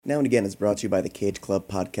Now and Again is brought to you by the Cage Club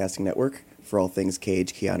Podcasting Network. For all things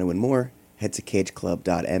Cage, Keanu, and more, head to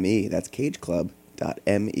cageclub.me. That's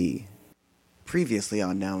cageclub.me. Previously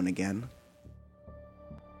on Now and Again.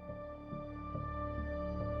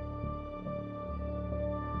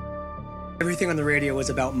 Everything on the radio was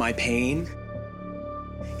about my pain.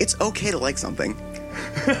 It's okay to like something.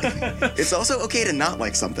 It's also okay to not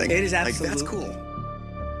like something. It is absolutely. Like, that's cool.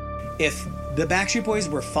 If the Backstreet Boys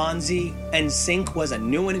were Fonzie and Sync was a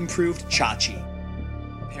new and improved Chachi.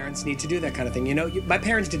 Parents need to do that kind of thing. You know, my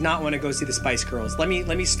parents did not want to go see the Spice Girls. Let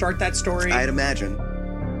me start that story. I'd imagine.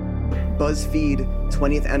 BuzzFeed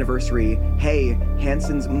 20th anniversary, hey,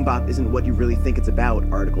 Hanson's MMMBop isn't what you really think it's about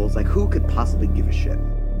articles. Like, who could possibly give a shit?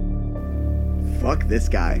 Fuck this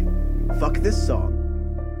guy. Fuck this song.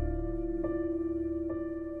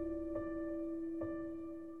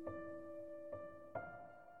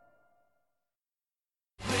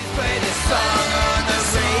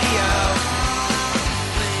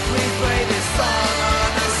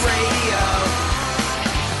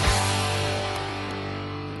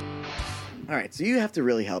 Alright, so you have to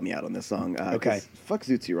really help me out on this song. Okay. Fuck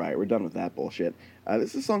Zootsie Riot, we're done with that bullshit.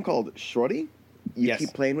 This is a song called Shorty. You Yes.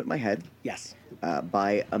 Keep Playing With My Head. Yes.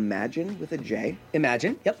 By Imagine with a J.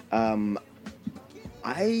 Imagine. Yep.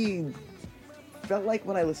 I felt like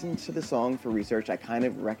when I listened to the song for research, I kind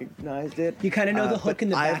of recognized it. You kind of know the hook but in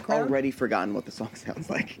the background? I've already forgotten what the song sounds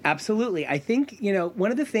like. Absolutely. I think, you know,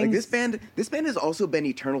 one of the things... Like this band has also been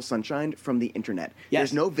Eternal Sunshine from the internet. Yes.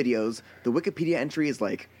 There's no videos. The Wikipedia entry is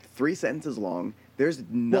like 3 sentences long. There's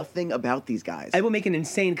nothing about these guys. I will make an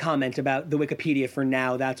insane comment about the Wikipedia for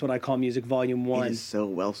Now. That's what I call music volume 1. It is so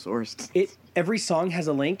well sourced. Every song has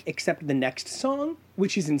a link except the next song,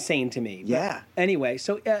 which is insane to me. Yeah. But anyway,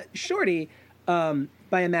 so Shorty by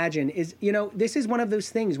Imagine is, you know, this is one of those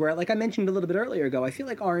things where, like I mentioned a little bit earlier ago, I feel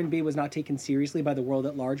like R&B was not taken seriously by the world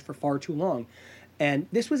at large for far too long. And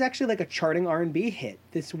this was actually like a charting R&B hit.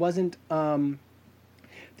 This wasn't some...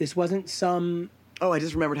 Oh, I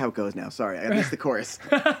just remembered how it goes now. Sorry, I missed the chorus.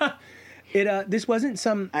 This wasn't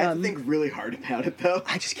some... I have to think really hard about it, though.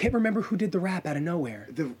 I just can't remember who did the rap out of nowhere.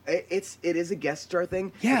 It is a guest star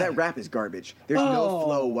thing. Yeah. But that rap is garbage. There's no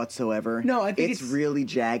flow whatsoever. No, I think it's really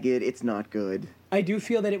jagged. It's not good. I do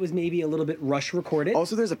feel that it was maybe a little bit rush recorded.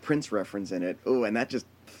 Also, there's a Prince reference in it. Oh, and that just...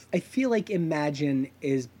 I feel like Imagine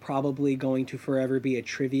is probably going to forever be a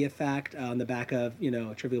trivia fact on the back of, you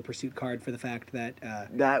know, a Trivial Pursuit card for the fact that...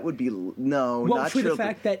 that would be... No, well, not for trivia. The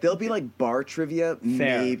fact that... There'll be, like, bar trivia,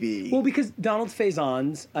 Fair. maybe. Well, because Donald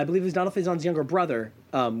Faison's, I believe it was Donald Faison's younger brother,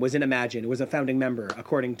 was in Imagine, was a founding member,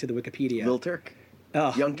 according to the Wikipedia. Lil Turk.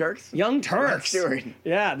 Young Turks? Young Turks. Stewart.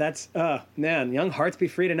 Yeah, that's... man, Young Hearts Be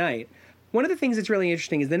Free Tonight. One of the things that's really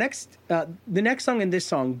interesting is the next song and this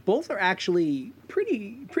song both are actually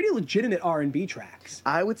pretty legitimate R&B tracks.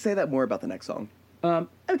 I would say that more about the next song. I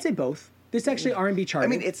would say both. This actually R&B charted. I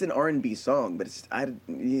mean, it's an R&B song, but I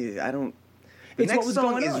don't. The It's next what was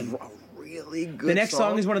song going is on. a really good. The next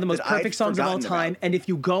song is one of the most that perfect I've songs of all forgotten time, about. and if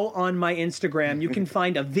you go on my Instagram, you can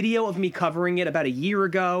find a video of me covering it about a year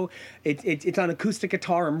ago. It's on acoustic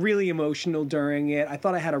guitar. I'm really emotional during it. I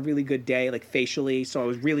thought I had a really good day, like facially, so I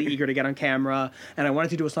was really eager to get on camera, and I wanted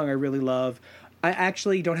to do a song I really love. I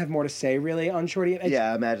actually don't have more to say, really, on Shorty.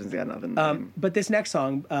 Yeah, Imagine's got nothing. But this next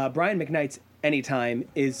song, Brian McKnight's Anytime,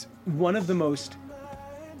 is one of the most...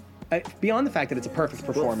 beyond the fact that it's a perfect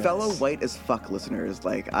performance. Well, fellow white as fuck listeners,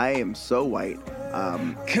 like, I am so white.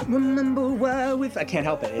 Can't remember why we... I can't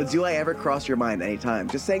help it. Do I ever cross your mind anytime?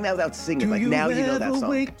 Just saying that without singing. Like, now you know that song.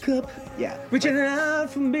 Wake up, yeah. reaching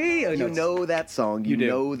out for me. Oh, You know that song. You do.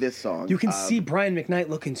 know this song. You can see Brian McKnight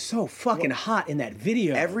looking so fucking hot in that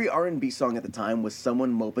video. Every R&B song at the time was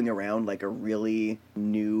someone moping around like a really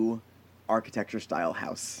new architecture-style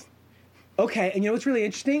house. Okay, and you know what's really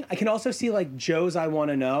interesting? I can also see, like, Joe's I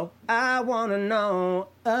Wanna Know. I wanna know,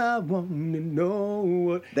 I wanna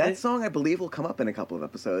know. That song, I believe, will come up in a couple of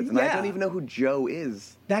episodes, and I Yeah. don't even know who Joe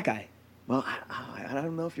is. That guy. Well, I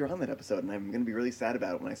don't know if you're on that episode, and I'm going to be really sad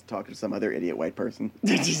about it when I talk to some other idiot white person.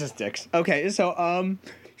 Jesus dicks. Okay, so,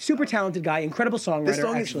 super talented guy, incredible songwriter, This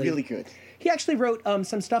song actually. is really good. He actually wrote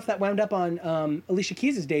some stuff that wound up on Alicia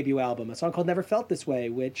Keys' debut album, a song called Never Felt This Way,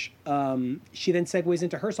 which she then segues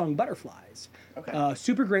into her song Butterflies. Okay.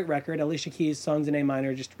 Super great record. Alicia Keys, songs in A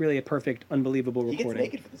minor, just really a perfect, unbelievable He recording.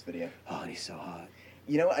 gets naked for this video. Oh, and he's so hot.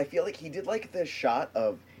 You know, I feel like he did, like, the shot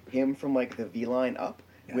of him from, like, the V-line up,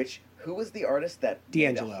 which, who was the artist that...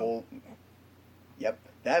 D'Angelo. Yep,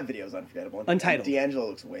 that video is unforgettable. Untitled. And D'Angelo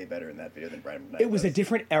looks way better in that video than Brian McKnight It was a does.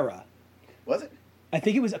 different era. Was it? I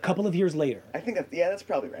think it was a couple of years later. I think that's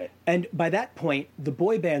probably right. And by that point, the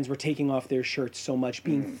boy bands were taking off their shirts so much.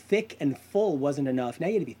 Being thick and full wasn't enough. Now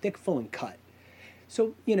you had to be thick, full, and cut.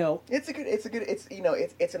 So, it's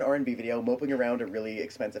an R&B video, moping around a really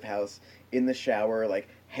expensive house in the shower, like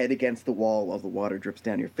head against the wall while the water drips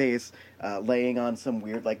down your face, laying on some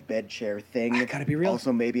weird like bed chair thing. I gotta be real.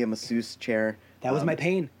 Also maybe a masseuse chair. That was my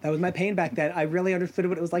pain. That was my pain back then. I really understood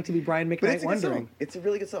what it was like to be Brian McKnight wondering. It's a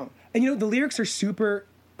really good song. And the lyrics are super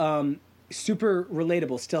super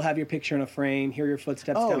relatable. Still have your picture in a frame, hear your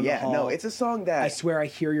footsteps down the hall. No, it's a song that... I swear I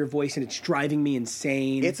hear your voice and it's driving me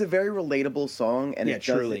insane. It's a very relatable song, and it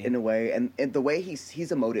truly. does it in a way, and the way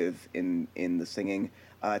he's emotive in the singing,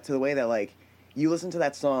 to the way that, like, you listen to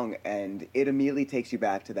that song and it immediately takes you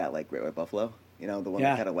back to that, like, Great White Buffalo, the one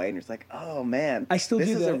that cut away, and you're just like, oh, man. I still this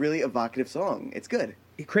do is that. a really evocative song. It's good.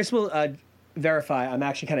 Chris will verify I'm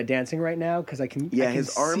actually kind of dancing right now because I can. Yeah, I can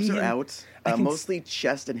his arms see are him. out, mostly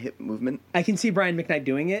chest and hip movement. I can see Brian McKnight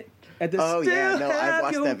doing it. At the Oh, yeah, no, I've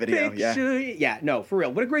watched that video, picture. Yeah, no, for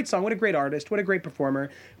real. What a great song. What a great artist. What a great performer.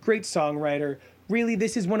 Great songwriter. Really,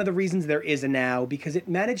 this is one of the reasons there is a now, because it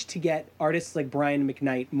managed to get artists like Brian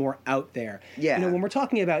McKnight more out there. Yeah. When we're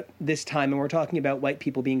talking about this time and we're talking about white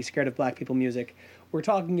people being scared of black people music, we're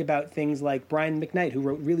talking about things like Brian McKnight, who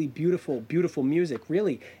wrote really beautiful, beautiful music,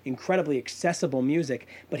 really incredibly accessible music,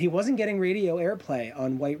 but he wasn't getting radio airplay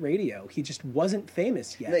on white radio. He just wasn't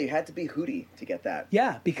famous yet. No, you had to be Hootie to get that.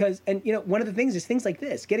 Yeah, because, and one of the things is things like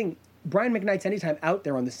this, getting Brian McKnight's Anytime out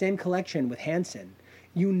there on the same collection with Hanson.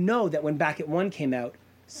 That when Back at One came out,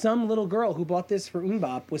 some little girl who bought this for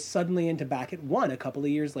MMMBop was suddenly into Back at One a couple of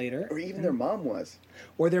years later. Or even their mom was.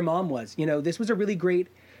 Or their mom was. This was a really great...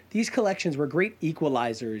 These collections were great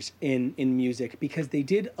equalizers in music because they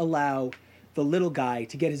did allow the little guy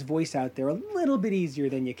to get his voice out there a little bit easier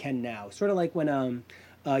than you can now. Sort of like when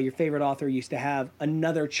your favorite author used to have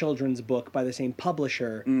another children's book by the same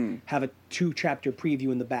publisher have a 2-chapter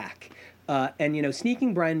preview in the back. And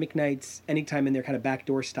sneaking Brian McKnight's Anytime in their kind of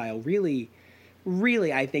backdoor style really,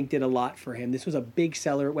 I think, did a lot for him. This was a big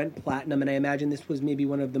seller. It went platinum, and I imagine this was maybe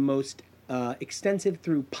one of the most extensive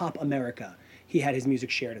through Pop America. He had his music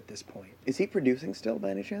shared at this point. Is he producing still,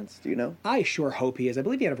 by any chance? Do you know? I sure hope he is. I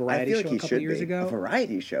believe he had a variety show a couple of years ago. A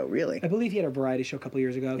variety show, really? I believe he had a variety show a couple of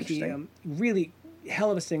years ago. Interesting. He really hell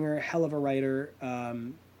of a singer, hell of a writer.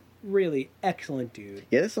 Really excellent dude.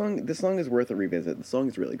 Yeah, this song is worth a revisit. The song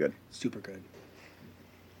is really good. Super good.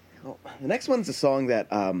 Well, the next one's a song that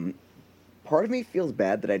part of me feels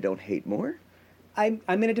bad that I don't hate more. I'm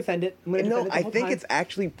going to defend it. I think it's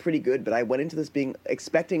actually pretty good, but I went into this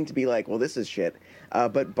expecting to be like, well, this is shit.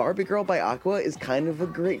 But Barbie Girl by Aqua is kind of a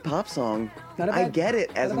great pop song. I get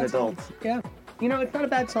it as an adult. Song. Yeah. It's not a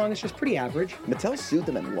bad song. It's just pretty average. Mattel sued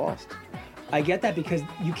them and lost. I get that because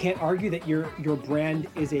you can't argue that your brand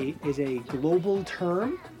is a global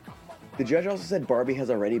term. The judge also said Barbie has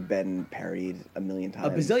already been parodied a million times. A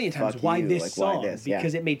bazillion times. Fuck Why you. this like, song? Why this?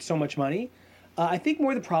 Because it made so much money. I think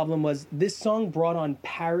more the problem was this song brought on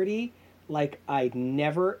parody like I'd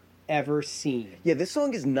never, ever seen. Yeah, this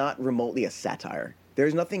song is not remotely a satire.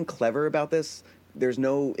 There's nothing clever about this.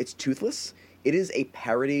 It's toothless. It is a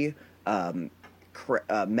parody, Mad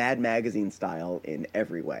Magazine style in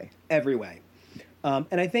every way. Every way. And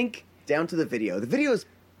I think... Down to the video. The video is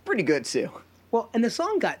pretty good, too. Well, and the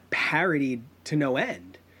song got parodied to no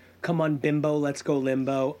end. Come on, Bimbo, Let's Go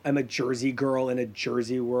Limbo. I'm a Jersey girl in a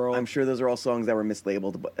Jersey world. I'm sure those are all songs that were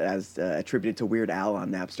mislabeled as attributed to Weird Al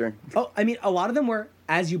on Napster. Oh, I mean, a lot of them were,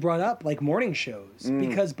 as you brought up, like morning shows.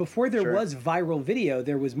 Because before there was viral video,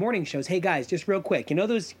 there was morning shows. Hey, guys, just real quick. You know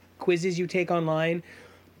those quizzes you take online?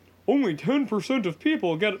 Only 10% of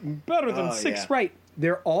people get better than 6 right.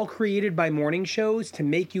 They're all created by morning shows to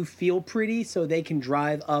make you feel pretty so they can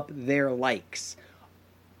drive up their likes.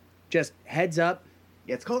 Just heads up.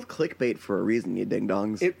 Yeah, it's called clickbait for a reason, you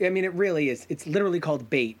ding-dongs. It really is. It's literally called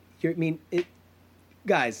bait.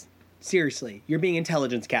 Guys, seriously, you're being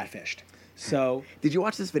intelligence catfished. So... Did you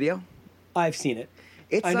watch this video? I've seen it.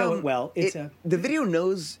 I know it well. The video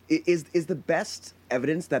is the best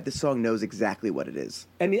evidence that this song knows exactly what it is.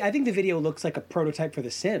 I mean, I think the video looks like a prototype for The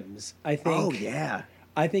Sims. I think. Oh, yeah.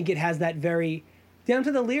 I think it has that very... Down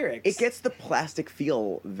to the lyrics. It gets the plastic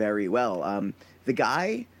feel very well. The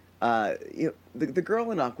guy... the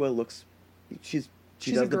girl in Aqua looks... She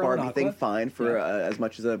does the Barbie thing fine for as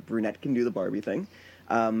much as a brunette can do the Barbie thing.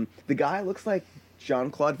 The guy looks like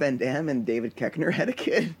Jean-Claude Van Damme and David Koechner had a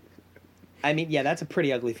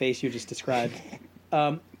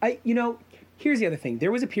Here's the other thing.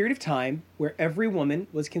 There was a period of time where every woman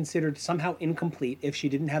was considered somehow incomplete if she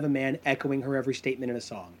didn't have a man echoing her every statement in a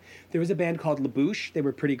song. There was a band called La Bouche. They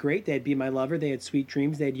were pretty great. They had Be My Lover. They had Sweet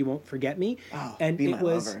Dreams. They had You Won't Forget Me. Oh, and Be it My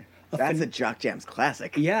was Lover. That's a Jock Jams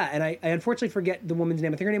classic. Yeah, and I unfortunately forget the woman's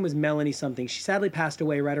name. I think her name was Melanie something. She sadly passed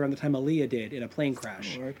away right around the time Aaliyah did in a plane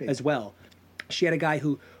crash R.I.P. as well. She had a guy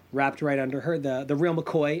who rapped right under her, the Real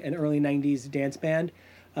McCoy, an early 90s dance band.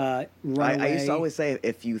 I used to always say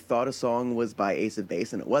if you thought a song was by Ace of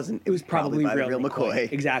Base and it wasn't, It was probably by the Real McCoy.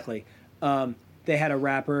 Exactly. They had a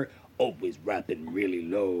rapper always rapping really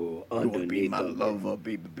low You would be underneath. my lover,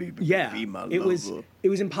 baby, Yeah, be my it was lover.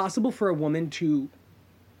 impossible for a woman to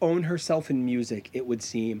own herself in music, it would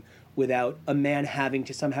seem, without a man having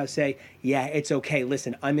to somehow say, yeah, it's okay,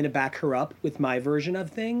 listen, I'm going to back her up with my version of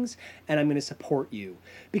things, and I'm going to support you.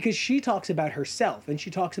 Because she talks about herself, and she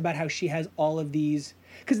talks about how she has all of these...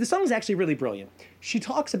 Because the song is actually really brilliant. She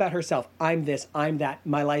talks about herself, I'm this, I'm that,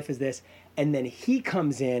 my life is this, and then he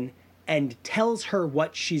comes in and tells her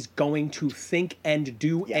what she's going to think and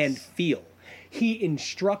do Yes. and feel. He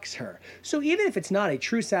instructs her. So even if it's not a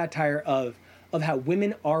true satire of how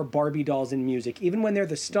women are Barbie dolls in music, even when they're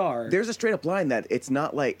the star. There's a straight up line that it's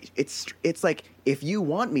not like it's like if you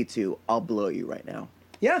want me to, I'll blow you right now.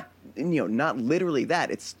 Yeah. And, not literally that.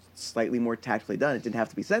 It's slightly more tactfully done. It didn't have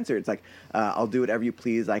to be censored. It's like I'll do whatever you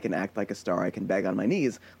please. I can act like a star. I can beg on my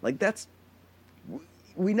knees. Like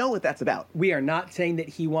we know what that's about. We are not saying that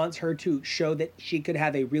he wants her to show that she could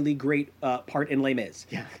have a really great part in Les Mis.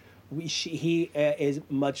 Yeah. He is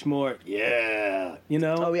much more,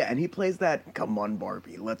 Oh yeah, and he plays that. Come on,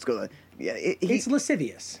 Barbie, let's go. Yeah, it's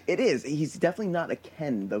lascivious. It is. He's definitely not a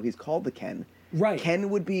Ken, though. He's called the Ken. Right. Ken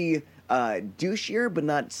would be douchier, but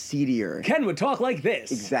not seedier. Ken would talk like this.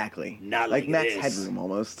 Exactly. Not like like Max this. Headroom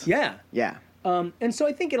almost. Yeah. Yeah. And so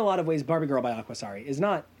I think in a lot of ways, Barbie Girl by Aquasari is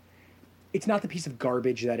not. It's not the piece of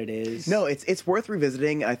garbage that it is. No, it's worth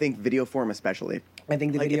revisiting. I think video form especially. I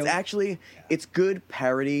think the Like video. it's good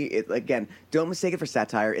parody. It again, don't mistake it for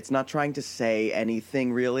satire. It's not trying to say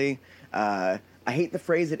anything really. I hate the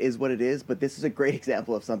phrase "it is what it is," but this is a great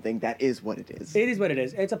example of something that is what it is. It is what it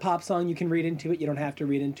is. It's a pop song. You can read into it. You don't have to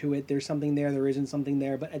read into it. There's something there. There isn't something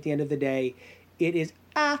there. But at the end of the day, it is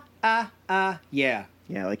yeah.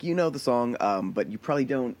 Yeah, like the song, but you probably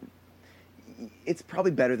don't. It's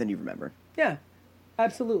probably better than you remember. Yeah,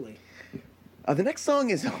 absolutely. The next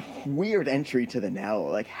song is a weird entry to the now.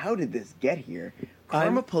 Like, how did this get here?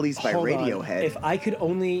 Karma Police by Hold on. Radiohead. If I could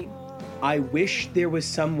only... I wish there was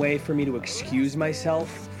some way for me to excuse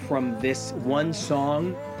myself from this one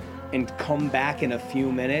song and come back in a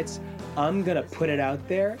few minutes. I'm going to put it out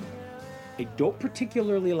there. I don't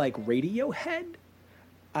particularly like Radiohead.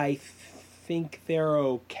 I think they're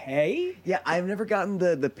okay. Yeah, I've never gotten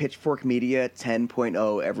the Pitchfork Media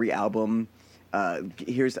 10.0 every album.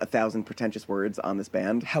 Here's 1,000 pretentious words on this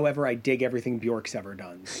band. However, I dig everything Bjork's ever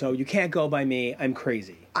done. So you can't go by me. I'm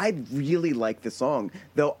crazy. I really like the song,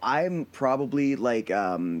 though I'm probably like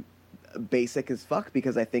basic as fuck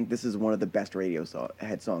because I think this is one of the best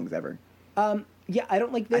Radiohead songs ever. Yeah, I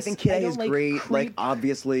don't like this. I think Kid don't is great. Creep. Like,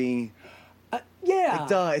 obviously, yeah. like,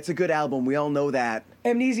 duh, it's a good album. We all know that.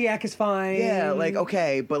 Amnesiac is fine. Yeah, like,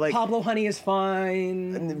 okay, but like, Pablo Honey is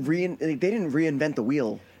fine. they didn't reinvent the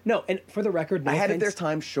wheel. No, and for the record, no Ahead of their offense,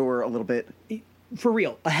 time, sure, a little bit. for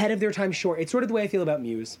real, ahead of their time, sure. It's sort of the way I feel about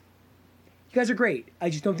Muse. You guys are great. I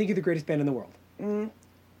just don't think you're the greatest band in the world.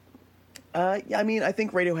 Yeah, I mean, I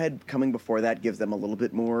think Radiohead coming before that gives them a little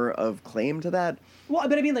bit more of claim to that. Well,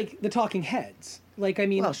 but I mean, like, the Talking Heads. Like, I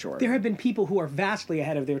mean, Well, sure. there have been people who are vastly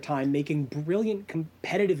ahead of their time making brilliant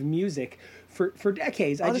competitive music for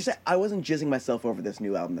decades. Honestly, I wasn't jizzing myself over this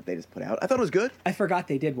new album that they just put out. I thought it was good. I forgot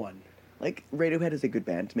they did one. Like, Radiohead is a good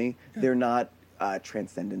band to me. They're not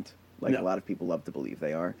transcendent, like No. a lot of people love to believe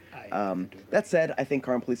they are. I don't agree. That said, I think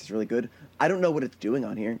Karma Police is really good. I don't know what it's doing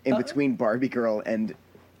on here in between Barbie Girl and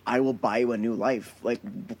I Will Buy You a New Life. Like,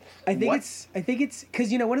 I think what? it's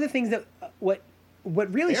because one of the things that what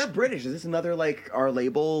really They're British. Is this another like our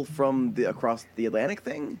label from the across the Atlantic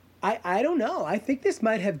thing? I don't know. I think this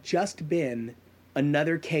might have just been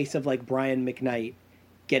another case of like Brian McKnight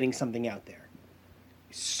getting something out there,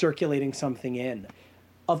 circulating something in.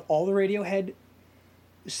 Of all the Radiohead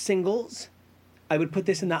singles, I would put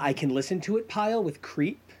this in the I can listen to it pile with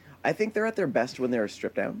Creep. I think they're at their best when they're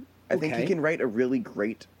stripped down. I think Okay. you can write a really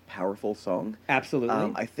great, powerful song.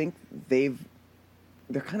 Absolutely. I think they're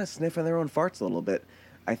kind of sniffing their own farts a little bit.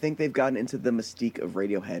 I think they've gotten into the mystique of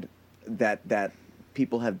Radiohead that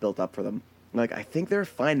people have built up for them. Like, I think they're a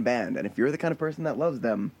fine band, and if you're the kind of person that loves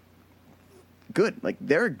them, good. Like,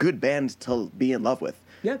 they're a good band to be in love with.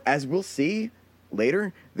 Yeah. As we'll see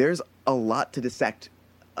later, there's a lot to dissect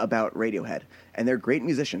about Radiohead, and they're great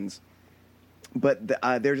musicians, but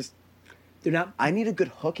they're not. I need a good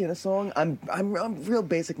hook in a song. I'm a real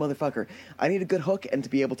basic motherfucker. I need a good hook and to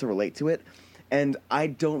be able to relate to it, and I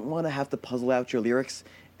don't want to have to puzzle out your lyrics.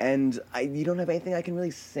 And you don't have anything I can really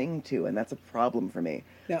sing to, and that's a problem for me.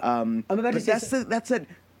 Now, I'm about to say that's it.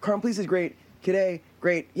 Calm Please is great. Kid A,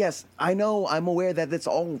 great. Yes, I know. I'm aware that it's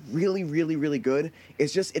all really, really, really good.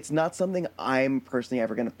 It's just it's not something I'm personally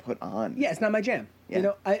ever going to put on. Yeah, it's not my jam. Yeah. You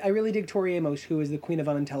know, I really dig Tori Amos, who is the queen of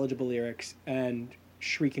unintelligible lyrics and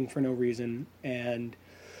shrieking for no reason and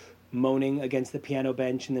moaning against the piano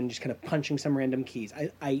bench and then just kind of punching some random keys.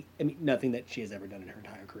 I mean, nothing that she has ever done in her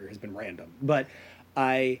entire career has been random, but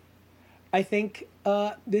I think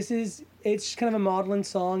it's just kind of a maudlin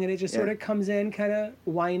song, and it just sort of comes in kind of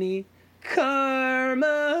whiny.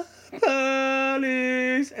 Karma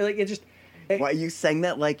police. Like, it just... Why, you sang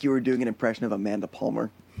that like you were doing an impression of Amanda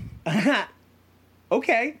Palmer,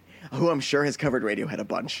 okay. who I'm sure has covered Radiohead a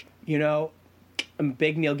bunch. You know, I'm a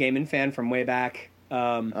big Neil Gaiman fan from way back.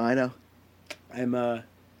 I know. I'm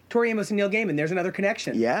Tori Amos and Neil Gaiman. There's another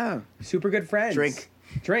connection. Yeah. Super good friends.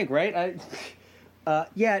 Drink, right? I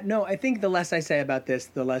think the less I say about this,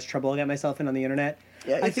 the less trouble I get myself in on the internet.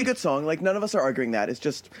 Yeah, it's a good song. Like, none of us are arguing that. It's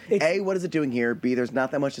just, A, what is it doing here? B, there's not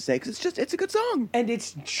that much to say, because it's a good song. And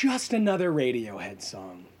it's just another Radiohead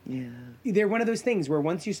song. Yeah. They're one of those things where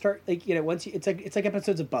once you start, like, you know, it's like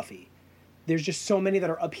episodes of Buffy. There's just so many that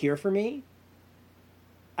are up here for me.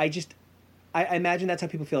 I imagine that's how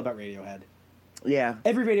people feel about Radiohead. Yeah.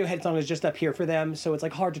 Every Radiohead song is just up here for them, so it's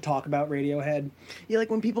like hard to talk about Radiohead. Yeah, like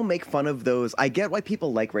when people make fun of those, I get why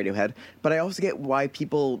people like Radiohead, but I also get why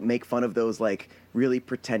people make fun of those like really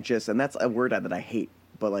pretentious, and that's a word that I hate,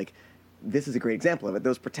 but like this is a great example of it.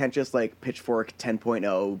 Those pretentious like Pitchfork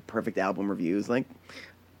 10.0 perfect album reviews, like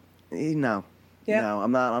no. Yeah. No,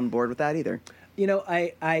 I'm not on board with that either. You know,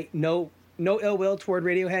 I no ill will toward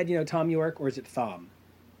Radiohead, you know, Tom York, or is it Thom?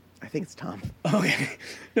 I think it's Tom. Okay.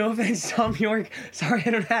 No offense, Tom York. Sorry,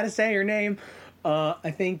 I don't know how to say your name.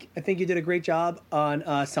 I think you did a great job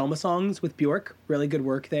on Selma songs with Bjork. Really good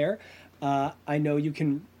work there. I know you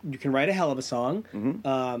can write a hell of a song,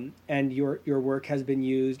 and your work has been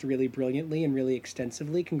used really brilliantly and really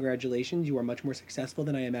extensively. Congratulations, you are much more successful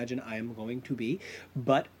than I imagine I am going to be.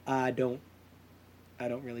 But I don't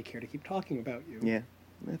really care to keep talking about you. Yeah.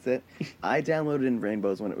 That's it. I downloaded in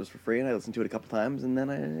Rainbows when it was for free, and I listened to it a couple times, and then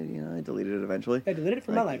I deleted it eventually. I deleted it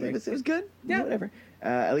from my library. It was good. Yeah. Whatever.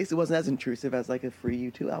 At least it wasn't as intrusive as like a free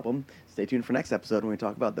U2 album. Stay tuned for next episode when we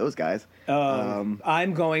talk about those guys.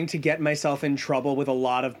 I'm going to get myself in trouble with a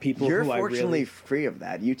lot of people You're who I really... fortunately free of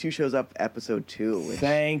that. U2 shows up episode 2. Which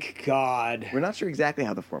Thank God. We're not sure exactly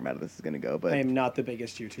how the format of this is going to go, but... I am not the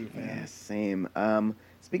biggest U2 fan. Yeah, same.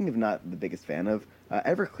 Speaking of not the biggest fan of,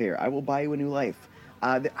 Everclear, I Will Buy You a New Life.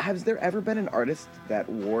 Has there ever been an artist that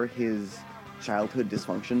wore his childhood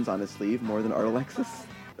dysfunctions on his sleeve more than Art Alexis?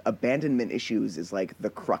 Abandonment issues is like the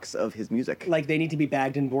crux of his music. Like, they need to be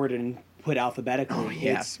bagged and boarded and put alphabetically. Oh,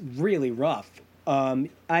 yeah. It's really rough.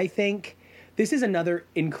 I think this is another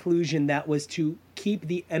inclusion that was to keep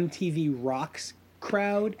the MTV Rocks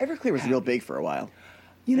crowd. Everclear was real big for a while.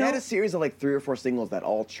 You know, they had a series of like 3 or 4 singles that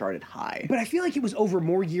all charted high. But I feel like it was over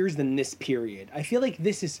more years than this period. I feel like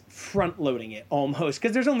this is front-loading it almost,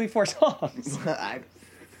 because there's only 4 songs.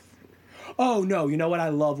 Oh, no, you know what? I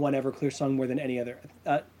love one Everclear song more than any other.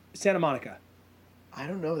 Santa Monica. I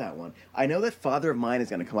don't know that one. I know that Father of Mine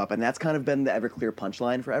is going to come up, and that's kind of been the Everclear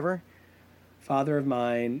punchline forever. Father of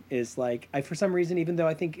Mine is like, for some reason, even though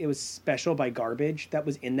I think it was Special by Garbage that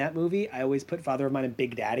was in that movie, I always put Father of Mine and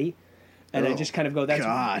Big Daddy. And I just kind of go,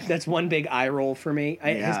 that's one big eye roll for me.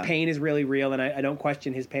 His pain is really real, and I don't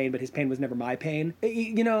question his pain, but his pain was never my pain.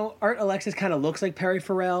 You know, Art Alexis kind of looks like Perry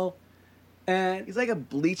Farrell. And he's like a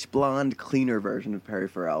bleach blonde, cleaner version of Perry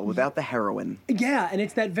Farrell without the heroin. Yeah, and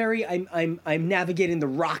it's that very I'm navigating the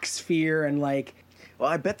rock sphere and like. Well,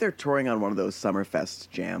 I bet they're touring on one of those Summerfest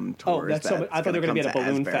jam tours. Oh, that's so. I thought they were going to be at a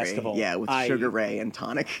balloon festival. Yeah, with Sugar Ray and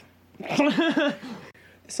Tonic. The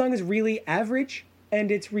song is really average, and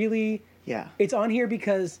it's really. Yeah. It's on here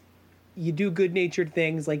because you do good-natured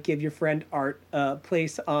things like give your friend Art a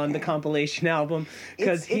place on the compilation album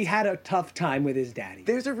because he had a tough time with his daddy.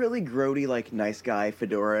 There's a really grody, like, nice guy,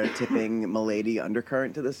 fedora tipping milady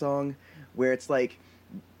undercurrent to the song where it's like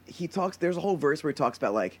there's a whole verse where he talks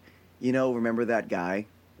about like, you know, remember that guy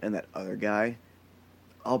and that other guy?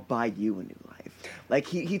 I'll buy you a new life. Like,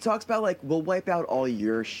 he talks about, like, we'll wipe out all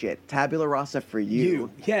your shit. Tabula rasa for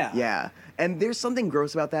you. Yeah. Yeah. And there's something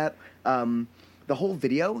gross about that. The whole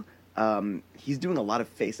video, he's doing a lot of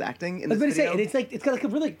face acting in I was this going to say, video. and it's got like a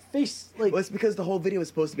really face like. Well, it's because the whole video is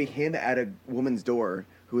supposed to be him at a woman's door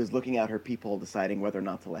who is looking out her peephole, deciding whether or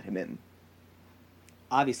not to let him in.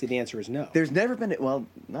 Obviously, the answer is no. There's never been, well,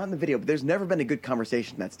 not in the video, but there's never been a good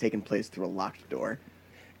conversation that's taken place through a locked door.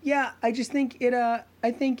 Yeah, I just think it.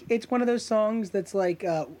 I think it's one of those songs that's like,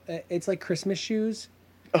 it's like Christmas shoes.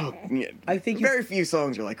 Oh, yeah. I think very few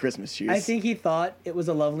songs are like Christmas shoes. I think he thought it was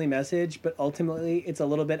a lovely message, but ultimately, it's a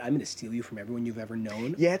little bit. I'm going to steal you from everyone you've ever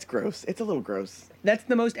known. Yeah, it's gross. It's a little gross. That's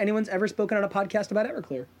the most anyone's ever spoken on a podcast about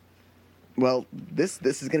Everclear. Well, this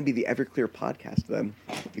is going to be the Everclear podcast then,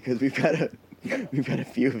 because we've got a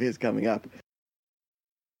few of his coming up.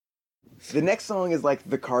 The next song is like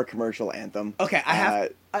the car commercial anthem. Okay, I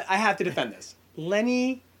have to defend this.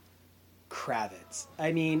 Lenny Kravitz.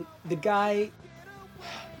 I mean, the guy,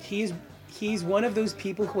 he's one of those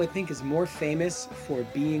people who I think is more famous for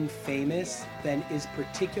being famous than is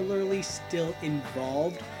particularly still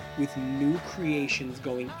involved with new creations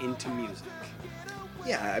going into music.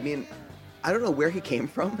 Yeah, I mean, I don't know where he came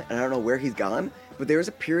from, and I don't know where he's gone, but there was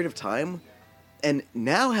a period of time, and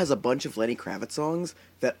now has a bunch of Lenny Kravitz songs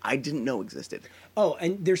that I didn't know existed. Oh,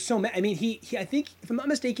 and there's so many. I mean, he I think, if I'm not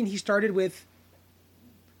mistaken, he started with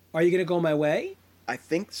Are You Gonna Go My Way? I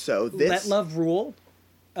think so. Let Love Rule.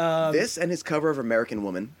 This and his cover of American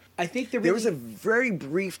Woman. I think there was a very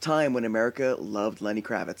brief time when America loved Lenny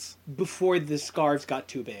Kravitz. Before the scarves got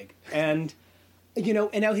too big. And, you know,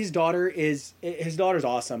 and now his daughter's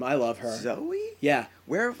awesome. I love her. Zoe? Yeah.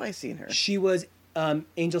 Where have I seen her? She was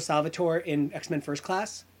Angel Salvatore in X-Men First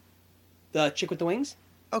Class. The chick with the wings.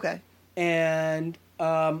 Okay. And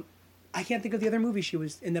I can't think of the other movie she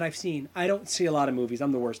was in that I've seen. I don't see a lot of movies.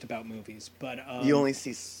 I'm the worst about movies. But you only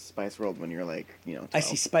see Spice World when you're like, 12. I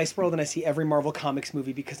see Spice World and I see every Marvel Comics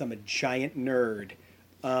movie because I'm a giant nerd.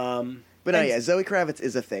 Zoe Kravitz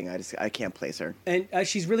is a thing. I can't place her. And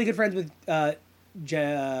she's really good friends with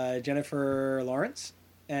Jennifer Lawrence.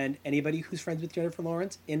 And anybody who's friends with Jennifer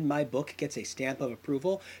Lawrence, in my book, gets a stamp of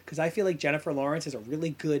approval. Because I feel like Jennifer Lawrence is a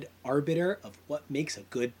really good arbiter of what makes a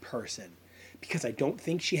good person. Because I don't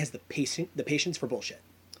think she has the patience for bullshit.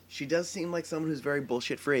 She does seem like someone who's very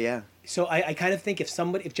bullshit-free, yeah. So I kind of think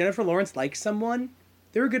if Jennifer Lawrence likes someone,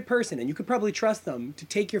 they're a good person. And you could probably trust them to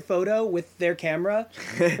take your photo with their camera,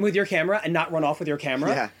 with your camera, and not run off with your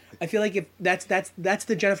camera. Yeah. I feel like if that's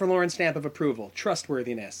the Jennifer Lawrence stamp of approval,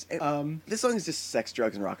 trustworthiness. This song is just sex,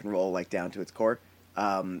 drugs, and rock and roll, like down to its core.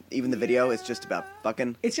 Even the video is just about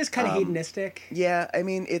fucking. It's just kind of hedonistic. Yeah, I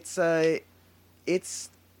mean it's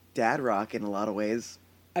dad rock in a lot of ways.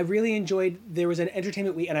 I really enjoyed. There was an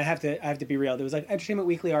Entertainment Week, and I have to be real. There was like an Entertainment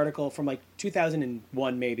Weekly article from like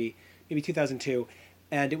 2001, maybe 2002,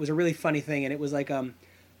 and it was a really funny thing. And it was like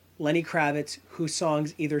Lenny Kravitz, whose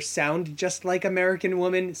songs either sound just like American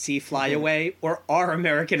Woman, see Fly Away, or are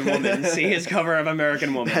American Woman, see his cover of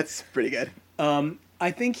American Woman. That's pretty good. I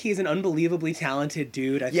think he's an unbelievably talented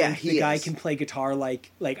dude. I think the guy can play guitar like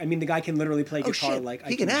the guy can literally play guitar like.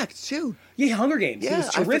 He can act too. Yeah, Hunger Games. Yeah, he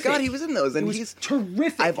was terrific. I forgot he was in those, and he's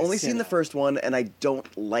terrific. I've only seen the first one, and I don't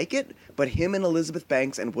like it. But him and Elizabeth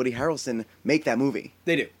Banks and Woody Harrelson make that movie.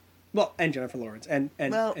 They do. Well, and Jennifer Lawrence, and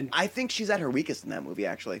I think she's at her weakest in that movie.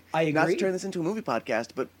 Actually, I agree. Not to turn this into a movie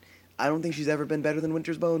podcast, but I don't think she's ever been better than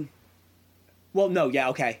Winter's Bone. Well, no, yeah,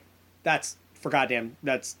 okay, that's for goddamn.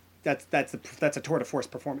 That's a tour de force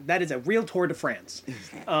performance. That is a real Tour de France.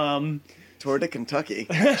 Tour de Kentucky,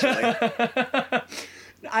 actually.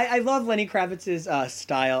 I love Lenny Kravitz's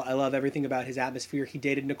style. I love everything about his atmosphere. He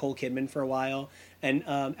dated Nicole Kidman for a while, and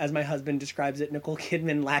as my husband describes it, Nicole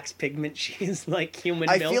Kidman lacks pigment. She is like human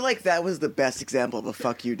milk. I feel like that was the best example of a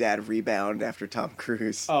 "fuck you, dad" rebound after Tom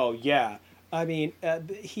Cruise. Oh yeah, I mean,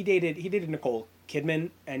 he dated Nicole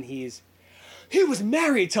Kidman, and he was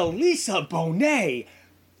married to Lisa Bonet.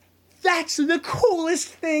 That's the coolest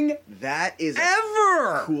thing that is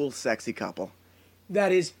ever. A cool, sexy couple.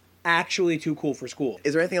 That is actually too cool for school.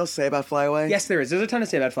 Is there anything else to say about Fly Away? Yes, there is. There's a ton to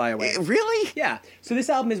say about Fly Away. Really? Yeah. So this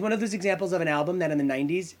album is one of those examples of an album that in the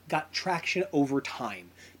 90s got traction over time.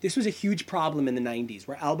 This was a huge problem in the 90s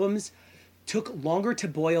where albums took longer to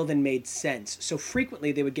boil than made sense. So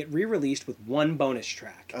frequently they would get re-released with one bonus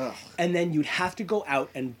track. Ugh. And then you'd have to go out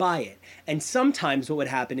and buy it. And sometimes what would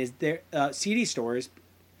happen is CD stores,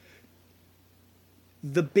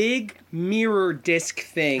 the big mirror disc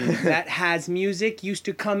thing that has music used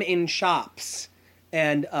to come in shops.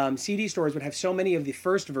 And CD stores would have so many of the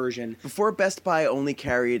first version. Before Best Buy only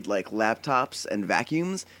carried like laptops and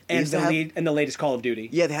vacuums. And the latest Call of Duty.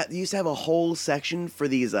 Yeah, they used to have a whole section for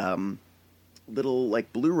these little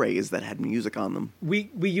like Blu-rays that had music on them. We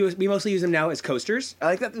mostly use them now as coasters. I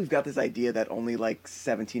like that we've got this idea that only like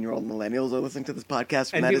 17-year-old millennials are listening to this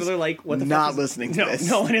podcast, And that people is are like, "What the not fuck is-" listening to this?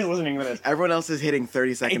 No one is listening to this. Everyone else is hitting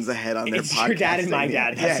 30 seconds ahead on their It's podcast. your dad and my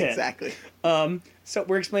dad. That's yeah, it. exactly. So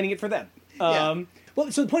we're explaining it for them. Yeah. Well,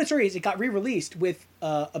 so the point of the story is it got re-released with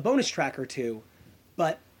a bonus track or two,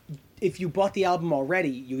 but if you bought the album already,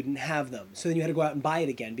 you didn't have them. So then you had to go out and buy it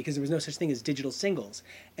again because there was no such thing as digital singles.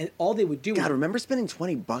 And all they would do God, was... remember spending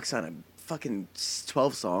 $20 on a fucking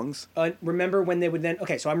 12 songs? remember when they would then...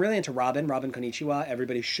 Okay, so I'm really into Robin Konnichiwa.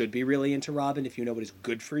 Everybody should be really into Robin. If you know what is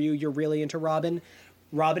good for you, you're really into Robin.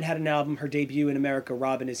 Robin had an album, her debut in America,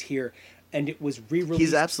 Robin Is Here, and it was re-released...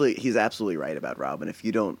 He's absolutely right about Robin. If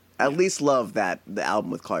you don't at least love the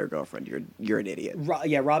album with Call Your Girlfriend, you're an idiot.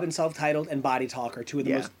 Robin self-titled and Body Talk are two of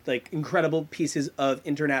the most like incredible pieces of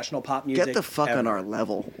international pop music. Get the fuck ever. on our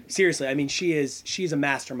level. Seriously, I mean, she's a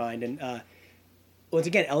mastermind, and once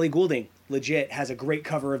again, Ellie Goulding legit has a great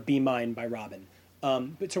cover of "Be Mine" by Robin.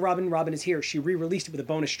 But so Robin Is Here. She re-released it with a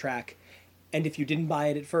bonus track, and if you didn't buy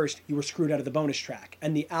it at first, you were screwed out of the bonus track.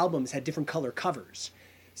 And the albums had different color covers.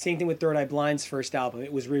 Same thing with Third Eye Blind's first album.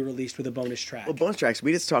 It was re-released with a bonus track. Well, bonus tracks.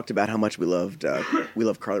 We just talked about how much we loved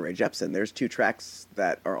Carly Rae Jepsen. There's 2 tracks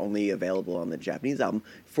that are only available on the Japanese album.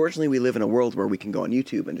 Fortunately, we live in a world where we can go on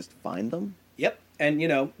YouTube and just find them. Yep. And,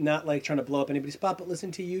 not like trying to blow up anybody's spot, but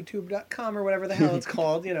listen to youtube.com or whatever the hell it's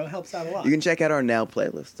called. Helps out a lot. You can check out our Now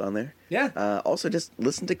playlists on there. Yeah. Also, just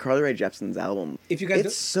listen to Carly Rae Jepsen's album. If you guys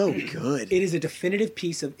it's so good. It is a definitive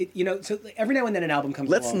piece of it. So every now and then an album comes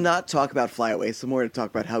along. Let's not talk about Fly Away. Some more to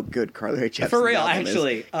talk about how good Carly Rae Jepsen's For real, album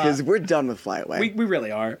actually. Because we're done with Fly Away. We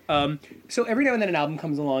really are. So every now and then an album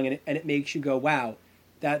comes along and it makes you go, wow,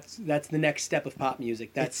 that's the next step of pop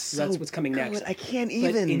music. That's what's coming good. next. I can't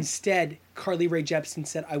But even. instead, Carly Rae Jepsen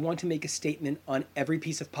said, I want to make a statement on every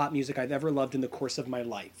piece of pop music I've ever loved in the course of my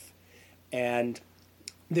life. And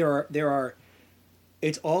there are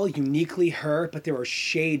it's all uniquely her, but there are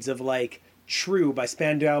shades of like True by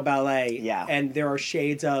Spandau Ballet. Yeah. And there are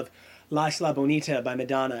shades of La Isla Bonita by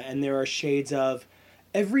Madonna. And there are shades of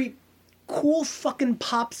every cool fucking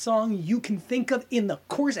pop song you can think of in the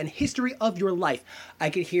course and history of your life. I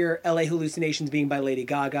could hear LA Hallucinations being by Lady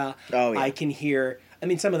Gaga. Oh, yeah. I can hear,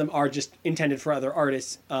 some of them are just intended for other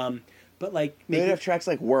artists. But like They have tracks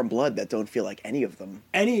like Warm Blood that don't feel like any of them.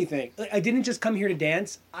 anything. I Didn't Just Come Here to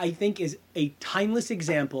Dance, I think is a timeless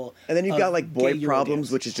example. And then you've of got like Boy gay Problems,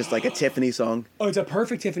 Eurodance. which is just like a Tiffany song. Oh, it's a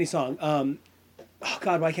perfect Tiffany song. Oh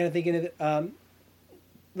God, why can't I think of it?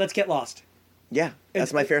 Let's Get Lost. Yeah,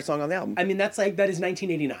 that's my favorite song on the album. That is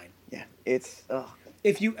 1989. Yeah, it's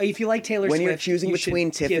If you like Taylor when Swift, you're choosing you should between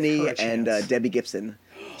give Tiffany her a and chance. Debbie Gibson,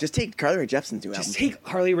 just take Carly Rae Jepsen's new album. Just take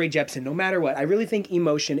Carly Rae Jepsen, no matter what. I really think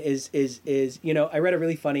Emotion is I read a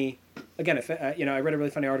really funny, I read a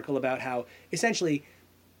really funny article about how essentially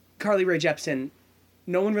Carly Rae Jepsen,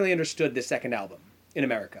 no one really understood the second album in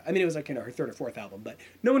America. It was like her third or fourth album, but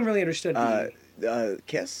no one really understood.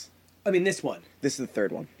 Kiss. This one. This is the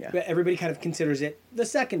third one. Yeah. But everybody kind of considers it the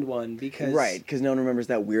second one because Because no one remembers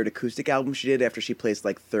that weird acoustic album she did after she placed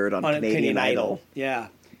like third on Canadian Idol. Yeah,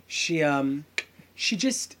 she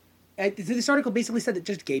just this article basically said that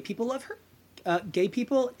just gay people love her. Gay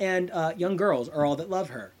people and young girls are all that love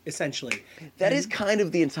her, essentially. That is kind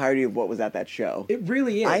of the entirety of what was at that show. It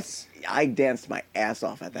really is. I danced my ass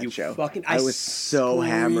off at that show. I was so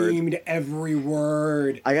hammered. Screamed every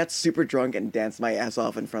word. I got super drunk and danced my ass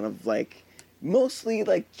off in front of like mostly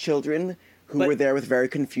like children who were there with very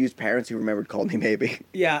confused parents who remembered Call Me Maybe.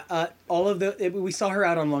 Yeah, all of we saw her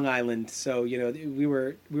out on Long Island, so we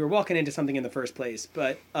were walking into something in the first place.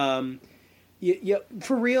 But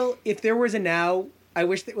for real, if there was a Now, I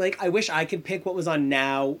wish I could pick what was on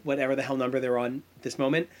Now, whatever the hell number they're on this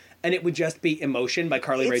moment, and it would just be Emotion by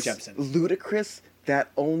Carly Rae Jepsen. Ludicrous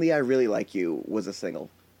that Only I Really Like You was a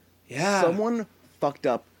single. Yeah. Someone fucked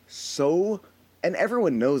up so, and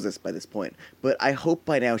everyone knows this by this point, but I hope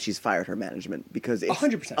by now she's fired her management because it's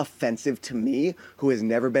 100%. offensive to me, who has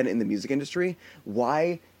never been in the music industry.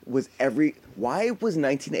 Why was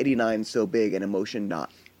 1989 so big and Emotion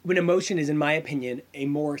not? When Emotion is, in my opinion, a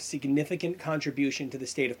more significant contribution to the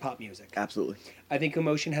state of pop music. Absolutely. I think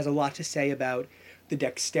Emotion has a lot to say about the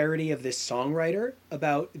dexterity of this songwriter,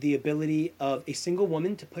 about the ability of a single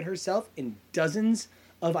woman to put herself in dozens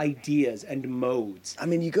of ideas and modes.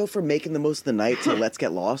 You go from Making the Most of the Night to Let's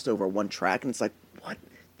Get Lost over one track, and it's like,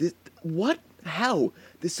 what? How?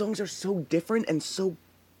 The songs are so different and so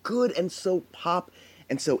good and so pop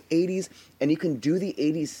and so 80s, and you can do the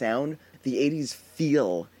 80s sound. The 80s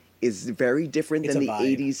feel is very different than the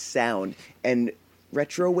vibe. 80s sound. And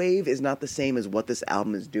retro wave is not the same as what this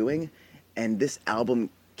album is doing. and this album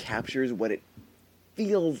captures what it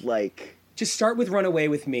feels like. Just start with "Run Away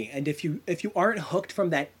with Me," and if you aren't hooked from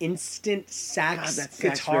that instant sax, God, that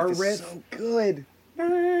guitar sax riff, is so good.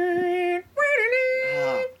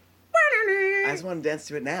 I just want to dance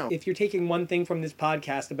to it now. if you're taking one thing from this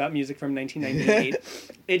podcast about music from 1998,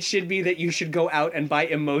 it should be that you should go out and buy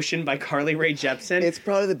 "Emotion" by Carly Rae Jepsen. It's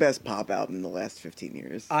probably the best pop album in the last 15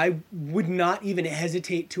 years. I would not even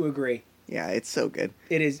hesitate to agree. Yeah, it's so good.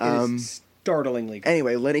 It is startlingly good.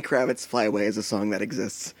 Anyway, Lenny Kravitz' Fly Away is a song that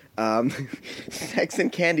exists. Sex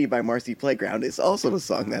and Candy by Marcy Playground is also a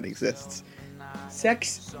song that exists.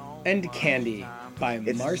 Sex and Candy by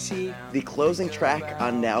Marcy. The closing track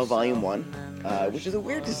on Now Volume 1, which is a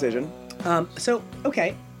weird decision.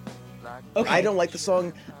 Okay. I don't like the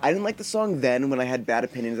song. I didn't like the song then when I had bad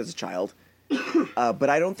opinions as a child. But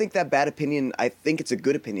I don't think that bad opinion, I think it's a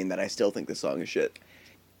good opinion that I still think the song is shit.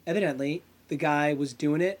 Evidently, the guy was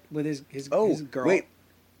doing it with his girl. Wait.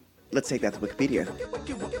 Let's take that to Wikipedia.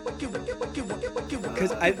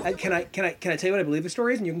 Because can I tell you what I believe the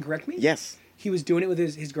story is, and you can correct me? Yes. He was doing it with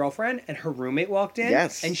his girlfriend, and her roommate walked in.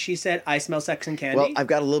 Yes. And she said, "I smell sex and candy." Well, I've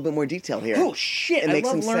got a little bit more detail here. Oh shit! It I makes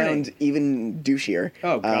love him learning. sound even douchier.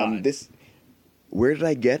 Oh god. Where did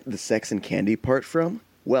I get the sex and candy part from?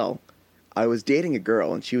 Well, I was dating a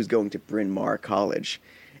girl, and she was going to Bryn Mawr College,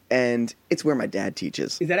 and it's where my dad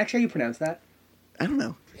teaches. Is that actually how you pronounce that? I don't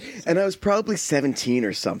know. And I was probably 17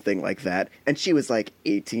 or something like that, and she was like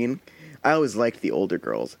 18. I always liked the older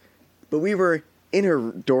girls. But we were in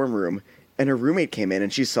her dorm room, and her roommate came in,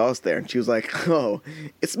 and she saw us there, and she was like, "Oh,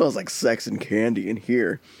 it smells like sex and candy in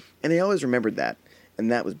here." And I always remembered that,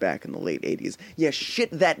 and that was back in the late 80s. Yeah, shit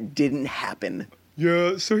that didn't happen.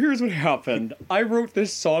 Yeah, so here's what happened. I wrote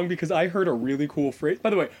this song because I heard a really cool phrase. By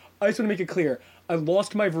the way, I just want to make it clear. I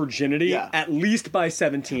lost my virginity at least by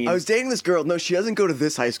 17. I was dating this girl. No, she doesn't go to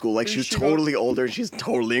this high school. Like, she's totally older. She's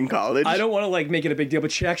totally in college. I don't want to, make it a big deal,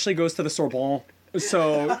 but she actually goes to the Sorbonne.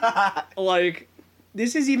 So,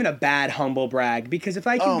 this is even a bad humble brag, because if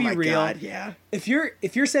I can be real, God, yeah. if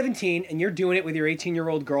you're 17 and you're doing it with your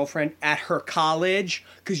 18-year-old girlfriend at her college,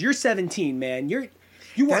 because you're 17, man,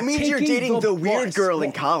 that means you're dating the weird girl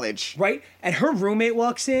in college. Right? And her roommate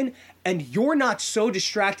walks in, and you're not so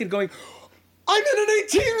distracted going, "I'm in an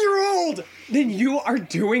 18-year-old!" Then you are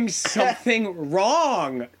doing something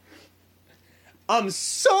wrong. I'm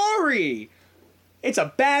sorry. It's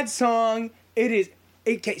a bad song. It is.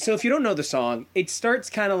 Okay, so if you don't know the song, it starts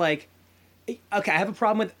kind of like... Okay, I have a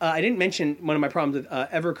problem with... I didn't mention one of my problems with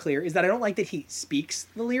Everclear, is that I don't like that he speaks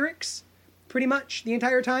the lyrics pretty much the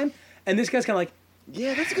entire time. And this guy's kind of like...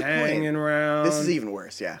 Yeah, that's a good hanging point. Around this is even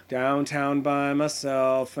worse, yeah. Downtown by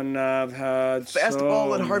myself, and I've had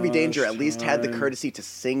Fastball and Harvey much Danger at least had the time. courtesy to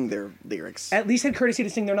sing their lyrics. At least had courtesy to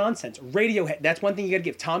sing their nonsense. Radiohead, that's one thing you gotta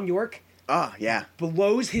give. Tom York Ah, yeah.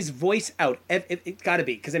 blows his voice out. It's gotta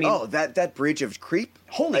be, because I mean... Oh, that bridge of Creep?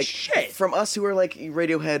 Holy shit! From us who are like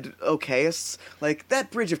Radiohead okayists, like,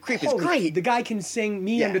 that bridge of Creep is great. The guy can sing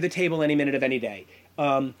Me Under the Table any minute of any day.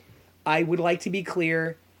 I would like to be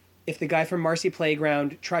clear, if the guy from Marcy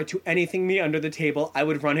Playground tried to anything me under the table, I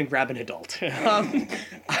would run and grab an adult.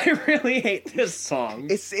 I really hate this song.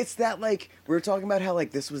 It's that, like, we were talking about how,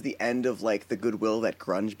 like, this was the end of, like, the goodwill that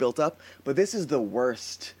grunge built up, but this is the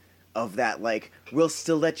worst of that, like, we'll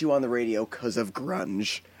still let you on the radio because of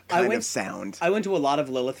grunge kind of sound. I went to a lot of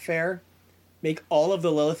Lilith Fair. Make all of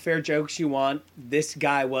the Lilith Fair jokes you want. This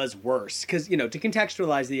guy was worse. Because, to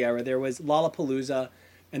contextualize the era, there was Lollapalooza,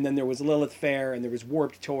 and then there was Lilith Fair, and there was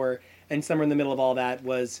Warped Tour, and somewhere in the middle of all that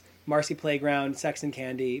was Marcy Playground, Sex and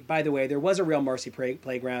Candy. By the way, there was a real Marcy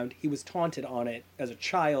Playground. He was taunted on it as a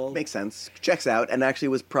child. Makes sense. Checks out, and actually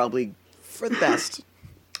was probably for the best.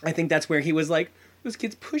 I think that's where he was like, those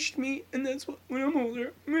kids pushed me, and that's what, when I'm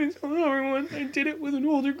older, I'm going to tell everyone I did it with an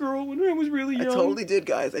older girl when I was really young. I totally did,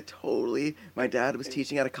 guys. My dad was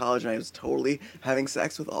teaching at a college, and I was totally having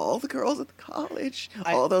sex with all the girls at the college.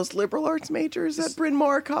 All those liberal arts majors at Bryn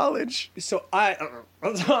Mawr College. So I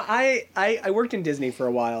worked in Disney for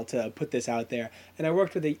a while to put this out there, and I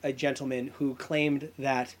worked with a gentleman who claimed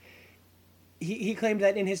that, he claimed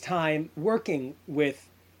that in his time working with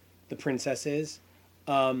the princesses,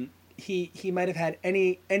 he might have had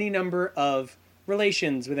any number of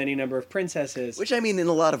relations with any number of princesses. Which, I mean, in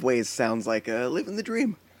a lot of ways sounds like living the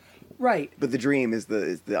dream. Right. But the dream is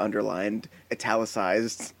the underlined,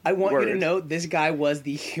 italicized I want word. you to know this guy was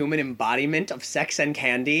the human embodiment of sex and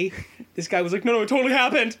candy. This guy was like, no, it totally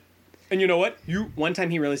happened. And you know what? One time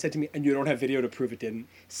he really said to me, and you don't have video to prove it didn't.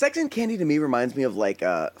 Sex and Candy to me reminds me of like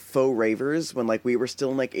faux ravers when like we were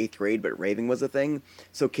still in like 8th grade, but raving was a thing.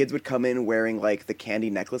 So kids would come in wearing like the candy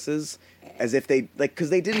necklaces, as if they like because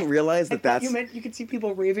they didn't realize that that's. You meant you could see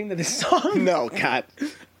people raving to this song? No, God.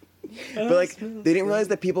 But like they didn't realize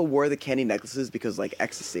that people wore the candy necklaces because like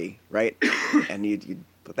ecstasy, right? And you'd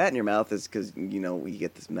put that in your mouth is because you know you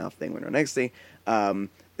get this mouth thing when you're on ecstasy.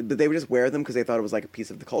 But they would just wear them because they thought it was like a piece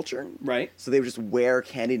of the culture. Right. So they would just wear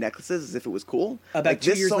candy necklaces as if it was cool. About like,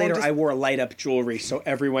 2 years later, I wore light up jewelry, so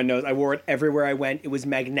everyone knows. I wore it everywhere I went. It was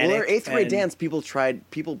magnetic. Well, our 8th grade dance,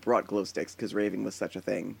 people brought glow sticks because raving was such a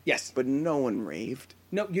thing. Yes. But no one raved.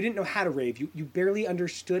 No, you didn't know how to rave. You barely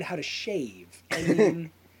understood how to shave. I mean,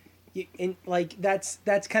 and like that's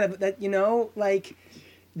kind of that, you know, like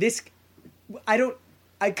this.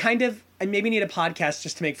 I maybe need a podcast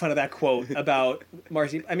just to make fun of that quote about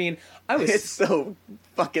Marcy. I mean, It's so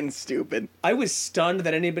fucking stupid. I was stunned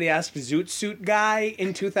that anybody asked Zoot Suit Guy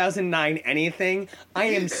in 2009 anything. I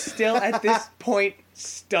am still at this point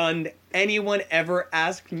stunned anyone ever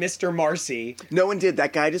asked Mr. Marcy. No one did.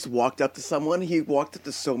 That guy just walked up to someone. He walked up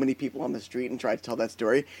to so many people on the street and tried to tell that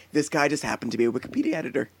story. This guy just happened to be a Wikipedia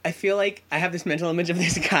editor. I feel like I have this mental image of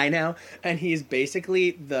this guy now, and he's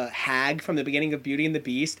basically the hag from the beginning of Beauty and the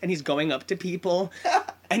Beast, and he's going up to people,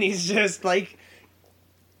 and he's just like,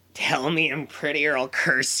 tell me I'm pretty or I'll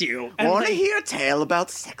curse you. Want to hear a tale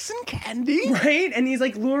about sex and candy? Right? And he's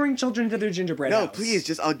like luring children to their gingerbread house. No,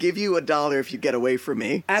 please, I'll give you $1 if you get away from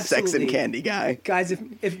me. Absolutely. Sex and candy guy. Guys,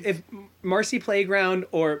 if Marcy Playground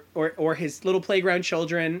or his little playground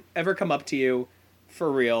children ever come up to you,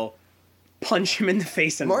 for real, punch him in the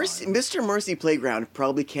face and Mr. Marcy Playground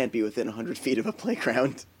probably can't be within 100 feet of a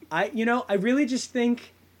playground. I really just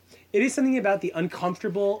think it is something about the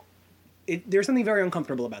uncomfortable. There's something very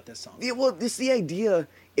uncomfortable about this song. Yeah, well, it's the idea.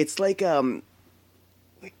 It's like the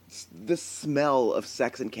smell of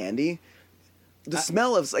sex and candy. The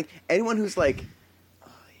smell of like anyone who's like,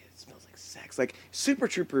 oh yeah, it smells like sex. Like Super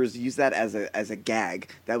Troopers use that as a gag.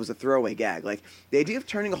 That was a throwaway gag. Like the idea of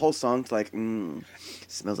turning a whole song to like,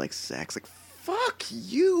 smells like sex. Like fuck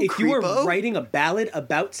you, if creepo. You were writing a ballad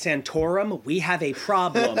about Santorum, we have a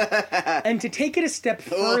problem. And to take it a step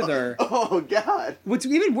further... Oh, God. What's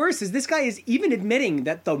even worse is this guy is even admitting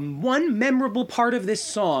that the one memorable part of this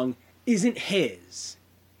song isn't his.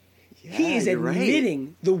 Yeah, he is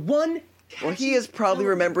admitting the one... Well, he is probably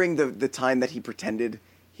remembering the time that he pretended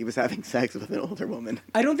he was having sex with an older woman.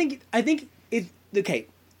 I think okay,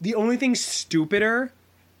 the only thing stupider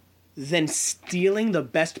than stealing the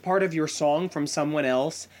best part of your song from someone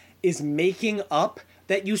else is making up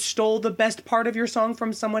that you stole the best part of your song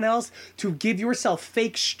from someone else to give yourself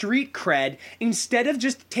fake street cred instead of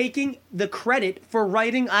just taking the credit for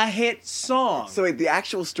writing a hit song. So wait, the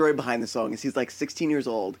actual story behind the song is he's like 16 years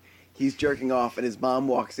old, he's jerking off, and his mom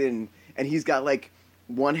walks in, and he's got like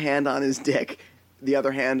one hand on his dick, the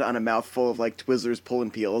other hand on a mouthful of like Twizzlers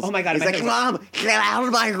pulling peels. Oh my God! He's like, "Mom, get out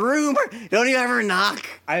of my room! Don't you ever knock!"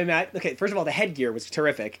 Okay, first of all, the headgear was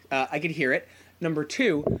terrific. I could hear it. Number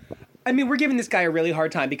two, I mean, we're giving this guy a really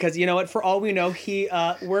hard time because you know what? For all we know, he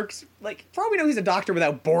works for all we know, he's a doctor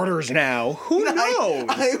without borders now. Who knows?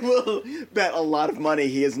 I will bet a lot of money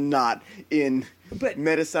he is not in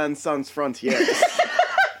Médecins Sans Frontières.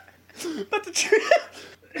 But the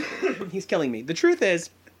truth, he's killing me. The truth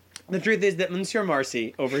is that Monsieur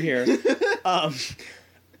Marcy over here,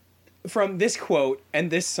 from this quote and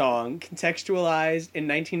this song, contextualized in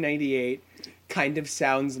 1998, kind of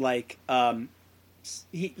sounds like, I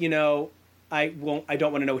don't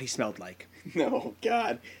want to know what he smelled like. No,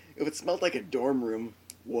 God. If it smelled like a dorm room,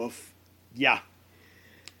 woof. Yeah.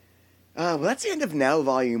 Well, that's the end of Now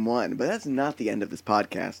Volume 1, but that's not the end of this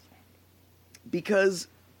podcast. Because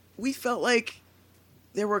we felt like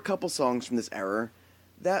there were a couple songs from this era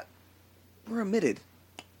that were omitted.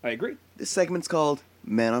 I agree. This segment's called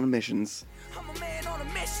Man on a Missions. I'm a man on a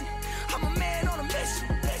mission. I'm a man on a mission.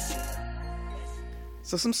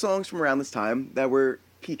 So some songs from around this time that were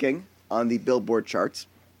peaking on the Billboard charts.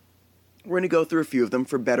 We're going to go through a few of them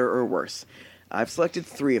for better or worse. I've selected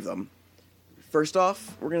 3 of them. First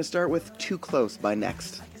off, we're going to start with Too Close by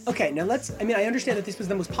Next. Okay, now I understand that this was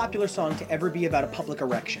the most popular song to ever be about a public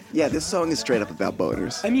erection. Yeah, this song is straight up about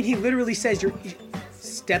boners. I mean, he literally says,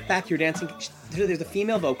 step back, you're dancing. There's a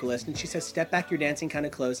female vocalist, and she says, step back, you're dancing kind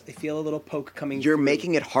of close. I feel a little poke coming You're through.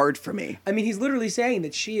 making it hard for me. I mean, he's literally saying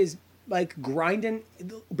that she is, like, grinding.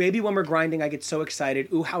 Baby, when we're grinding, I get so excited.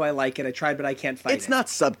 Ooh, how I like it. I tried, but I can't fight it. It's not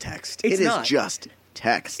subtext. It's It is not. just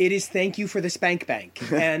text. It is thank you for the spank bank.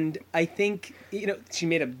 And I think, she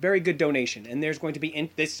made a very good donation. And there's going to be,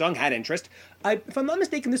 this song had interest. If I'm not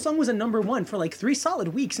mistaken, this song was a #1 for like 3 solid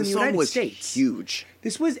weeks in the United States. Huge.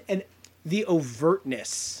 This was the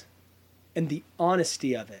overtness and the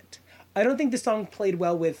honesty of it. I don't think the song played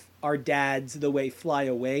well with our dads the way Fly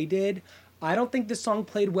Away did. I don't think the song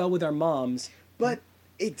played well with our moms. But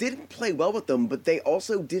it didn't play well with them, but they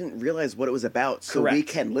also didn't realize what it was about, so we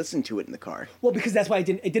can listen to it in the car. Well, because that's why it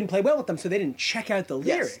didn't play well with them, so they didn't check out the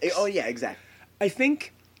lyrics. Yes. Oh, yeah, exactly. I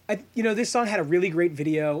think, this song had a really great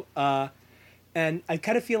video, and I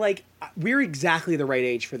kind of feel like we're exactly the right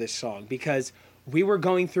age for this song, because we were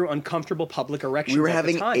going through uncomfortable public erections. We were at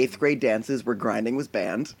having the time. 8th grade dances where grinding was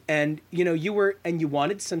banned. And, you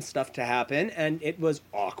wanted some stuff to happen, and it was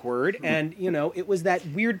awkward, and, it was that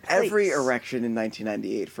weird place. Every erection in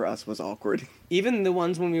 1998 for us was awkward. Even the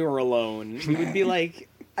ones when we were alone, we would be like,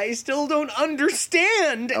 I still don't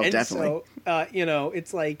understand. Oh, and definitely. So,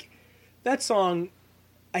 it's like, that song,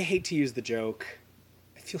 I hate to use the joke.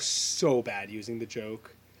 I feel so bad using the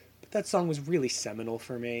joke. That song was really seminal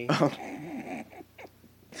for me. Oh.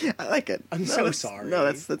 I like it. I'm so sorry. No,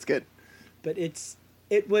 that's good. But it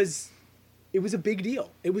was a big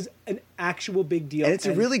deal. It was an actual big deal. And it's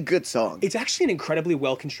a really good song. It's actually an incredibly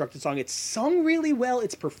well-constructed song. It's sung really well.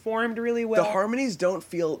 It's performed really well. The harmonies don't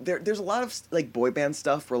feel... There's a lot of, like, boy band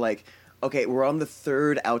stuff where, like, okay, we're on the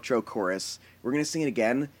 3rd outro chorus. We're going to sing it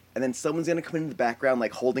again, and then someone's going to come in the background,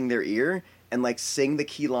 like, holding their ear and, like, sing the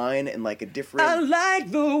key line in, like, a different... I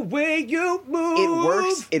like the way you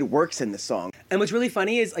move. It works in the song. And what's really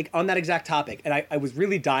funny is, like, on that exact topic, and I was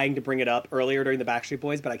really dying to bring it up earlier during the Backstreet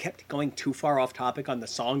Boys, but I kept going too far off topic on the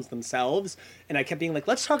songs themselves, and I kept being like,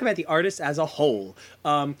 let's talk about the artist as a whole.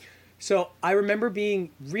 So I remember being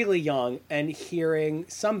really young and hearing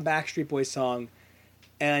some Backstreet Boys song,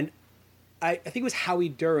 and I think it was Howie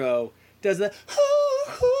Duro does the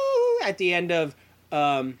at the end of...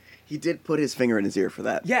 He did put his finger in his ear for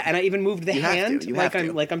that. Yeah, and I even moved the hand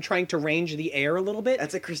like I'm trying to range the air a little bit.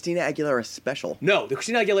 That's a Christina Aguilera special. No, the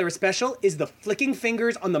Christina Aguilera special is the flicking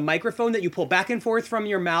fingers on the microphone that you pull back and forth from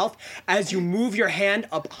your mouth as you move your hand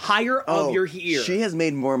up higher of your ear. She has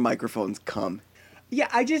made more microphones come. Yeah,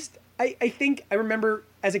 I think I remember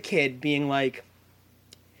as a kid being like,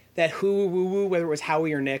 that who woo woo, whether it was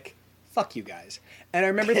Howie or Nick, fuck you guys. And I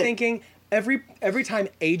remember thinking... Every time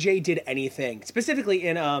AJ did anything, specifically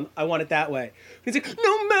in I Want It That Way, he's like,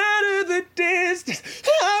 no matter the distance,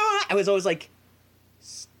 I was always like,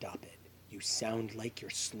 stop it. You sound like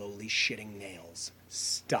you're slowly shitting nails.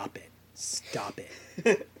 Stop it.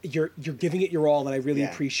 You're giving it your all, and I really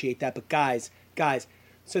appreciate that. But guys,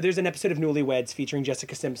 so there's an episode of Newlyweds featuring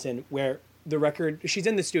Jessica Simpson where the record, she's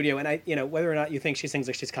in the studio, and whether or not you think she sings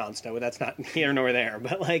like she's Consto, that's not here nor there,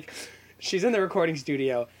 but like, she's in the recording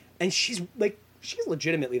studio. And she's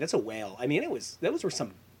legitimately, that's a whale. I mean, those were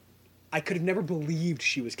some, I could have never believed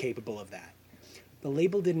she was capable of that. The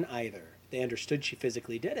label didn't either. They understood she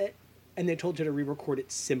physically did it, and they told her to re-record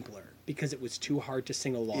it simpler because it was too hard to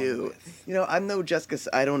sing along with. I'm no Jessica,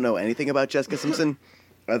 I don't know anything about Jessica Simpson,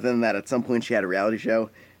 other than that at some point she had a reality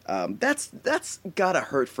show. That's gotta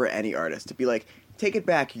hurt for any artist to be like, take it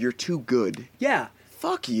back, you're too good. Yeah.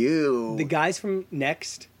 Fuck you. The guys from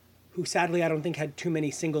Next, who sadly I don't think had too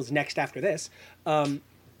many singles next after this,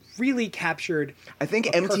 really captured. I think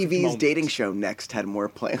MTV's dating show Next had more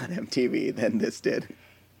play on MTV than this did.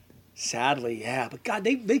 Sadly, yeah. But God,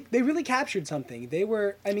 they really captured something. They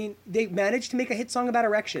managed to make a hit song about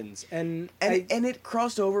erections. And it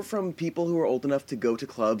crossed over from people who were old enough to go to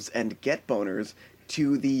clubs and get boners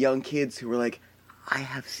to the young kids who were like, I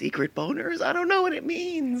have secret boners. I don't know what it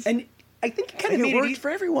means. And I think it kind of made it worked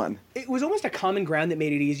for everyone. It was almost a common ground that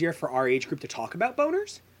made it easier for our age group to talk about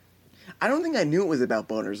boners. I don't think I knew it was about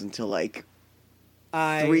boners until,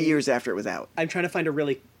 3 years after it was out. I'm trying to find a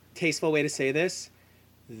really tasteful way to say this.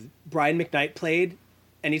 Brian McKnight played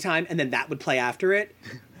anytime, and then that would play after it.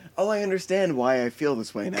 Oh, I understand why I feel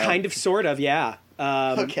this way now. Kind of, sort of, yeah.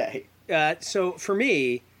 Okay. So, for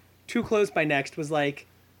me, Too Close by Next was like,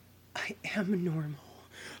 I am normal.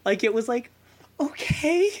 Like, it was like,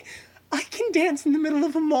 okay... I can dance in the middle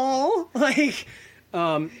of a mall,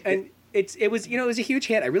 and it was a huge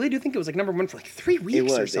hit. I really do think it was #1 for 3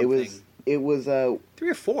 weeks or something. It was 3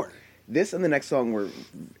 or 4. This and the next song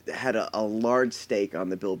had a large stake on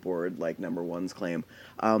the Billboard #1's claim.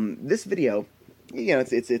 This video,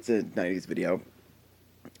 it's a '90s video.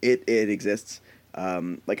 It exists.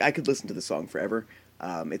 I could listen to the song forever.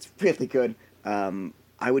 It's really good.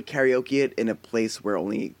 I would karaoke it in a place where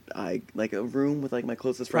only a room with my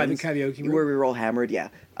closest friends. Private karaoke room? Where we were all hammered, yeah.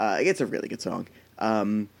 It's a really good song.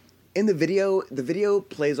 In the video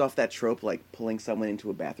plays off that trope, like pulling someone into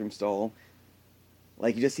a bathroom stall.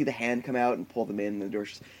 Like you just see the hand come out and pull them in, and the door.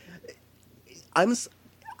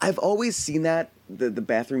 I've always seen that the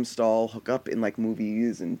bathroom stall hookup in like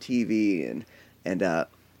movies and TV and am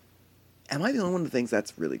I the only one who thinks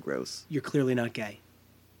that's really gross? You're clearly not gay.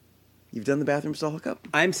 You've done the bathroom stall hookup?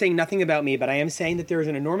 I'm saying nothing about me, but I am saying that there is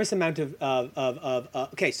an enormous amount of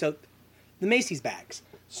okay, so the Macy's bags.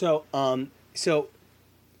 So I'm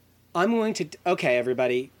going to okay,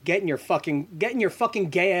 everybody, get in your fucking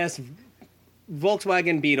gay ass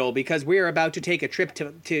Volkswagen Beetle because we're about to take a trip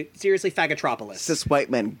to seriously Faggotropolis. Cis white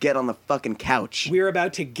men, get on the fucking couch. We're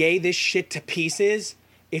about to gay this shit to pieces.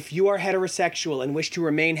 If you are heterosexual and wish to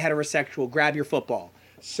remain heterosexual, grab your football.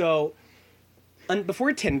 So,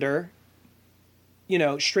 before Tinder,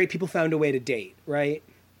 straight people found a way to date, right?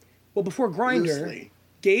 Well, before Grindr,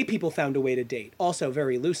 gay people found a way to date, also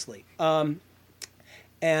very loosely.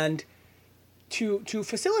 And to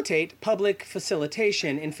facilitate public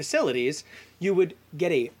facilitation in facilities, you would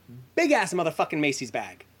get a big-ass motherfucking Macy's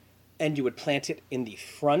bag, and you would plant it in the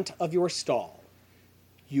front of your stall.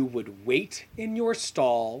 You would wait in your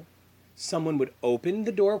stall. Someone would open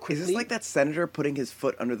the door quickly. Is this like that senator putting his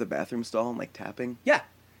foot under the bathroom stall and like tapping? Yeah.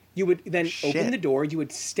 You would then open the door, you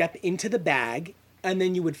would step into the bag, and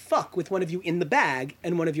then you would fuck with one of you in the bag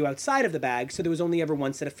and one of you outside of the bag, so there was only ever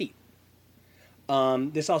one set of feet.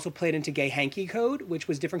 This also played into gay hanky code, which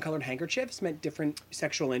was different colored handkerchiefs, meant different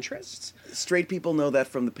sexual interests. Straight people know that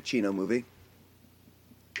from the Pacino movie.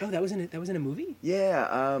 Oh, that was in a movie?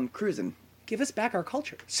 Yeah, Cruisin'. Give us back our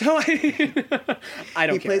culture. So I don't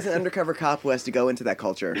care. He plays an undercover cop who has to go into that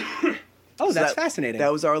culture. Oh, that's fascinating.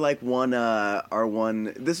 That was our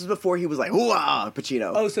one. This was before he was like, "Hooah!"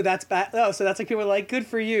 Pacino. Oh, so that's bad. Oh, so that's like people were like, "Good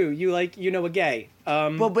for you. You a gay."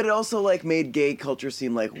 Well, but it also like made gay culture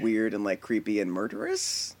seem like weird and like creepy and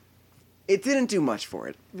murderous. It didn't do much for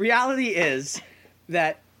it. Reality is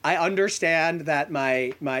that I understand that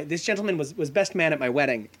my this gentleman was best man at my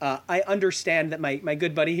wedding. I understand that my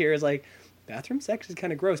good buddy here is like, bathroom sex is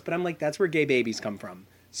kind of gross, but I'm like, that's where gay babies come from.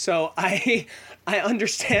 So I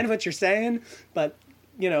understand what you're saying, but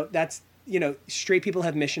that's straight people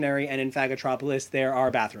have missionary, and in Faggotropolis there are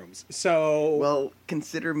bathrooms. So well,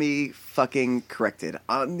 consider me fucking corrected.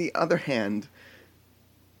 On the other hand,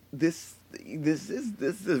 this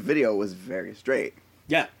video was very straight.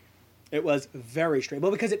 Yeah, it was very straight.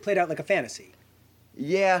 Well, because it played out like a fantasy.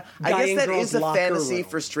 Yeah, Guy I guess and that girls is a locker fantasy room.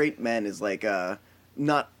 for straight men. Is like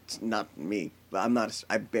not me. I'm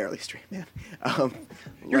barely straight, man.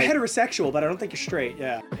 You're heterosexual, but I don't think you're straight.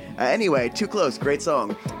 Yeah. Anyway, Too Close, great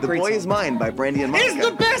song. The Great Boy song. Is Mine by Brandy and Monica. It's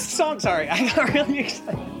the best song. Sorry, I got really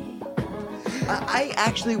excited. I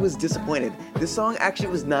actually was disappointed. This song actually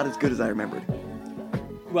was not as good as I remembered.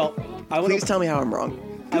 Well, Please tell me how I'm wrong,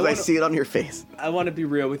 because I see it on your face. I want to be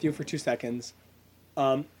real with you for 2 seconds.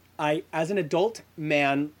 I, as an adult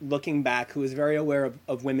man looking back who is very aware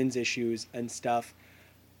of women's issues and stuff,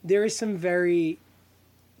 there is some very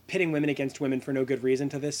pitting women against women for no good reason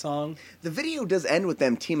to this song. The video does end with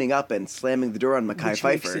them teaming up and slamming the door on Mekhi Which Phifer.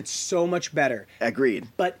 makes it so much better. Agreed.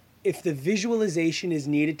 But if the visualization is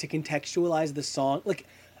needed to contextualize the song, like...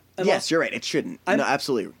 You're right. It shouldn't. No,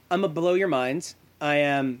 absolutely. I'm gonna blow your minds.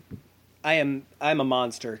 I'm a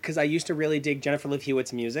monster because I used to really dig Jennifer Love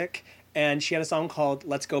Hewitt's music, and she had a song called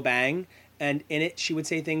 "Let's Go Bang," and in it she would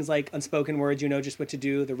say things like unspoken words, you know just what to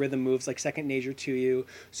do. The rhythm moves like second nature to you,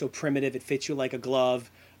 so primitive it fits you like a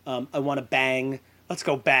glove. I want to bang. Let's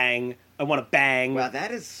go bang. I want to bang. Wow,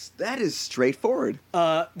 that is straightforward.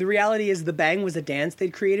 The reality is the bang was a dance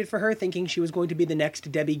they'd created for her, thinking she was going to be the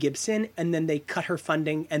next Debbie Gibson, and then they cut her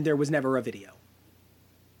funding, and there was never a video.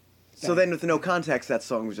 So then, with no context, that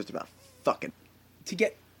song was just about fucking. To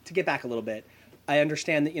get back a little bit, I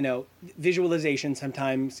understand that visualization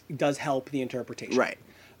sometimes does help the interpretation. Right.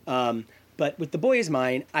 But with The Boy Is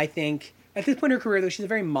Mine, I think at this point in her career, though, she's a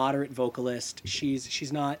very moderate vocalist.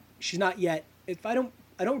 She's not yet. I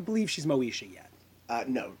don't believe she's Moesha yet.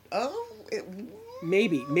 No. Oh.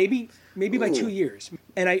 Maybe by 2 years.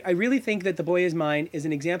 And I really think that The Boy Is Mine is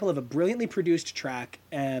an example of a brilliantly produced track.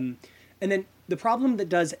 And then the problem that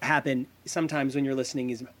does happen sometimes when you're listening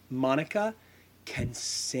is Monica can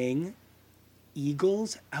sing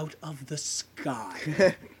eagles out of the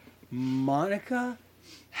sky. Monica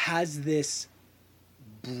has this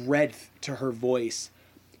breadth to her voice.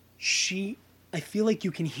 I feel like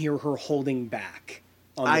you can hear her holding back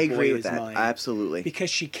on The I Boy agree with Is that. Mine. Absolutely. Because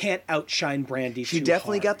she can't outshine Brandy She too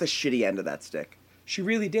definitely hard. got the shitty end of that stick. She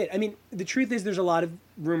really did. I mean, the truth is there's a lot of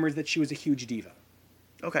rumors that she was a huge diva.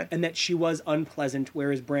 Okay. And that she was unpleasant,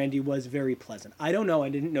 whereas Brandy was very pleasant. I don't know. I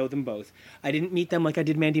didn't know them both. I didn't meet them like I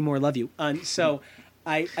did Mandy Moore Love You. So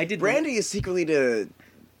I did. Brandy is secretly to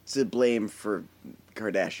blame for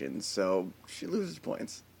Kardashians, so she loses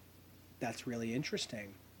points. That's really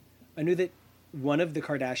interesting. I knew that one of the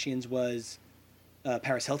Kardashians was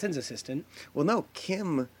Paris Hilton's assistant. Well, no,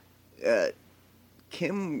 Kim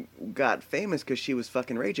got famous because she was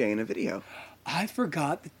fucking Ray J in a video. I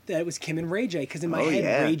forgot that it was Kim and Ray J, because in my Oh, head,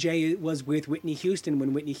 yeah. Ray J was with Whitney Houston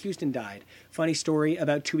when Whitney Houston died. Funny story,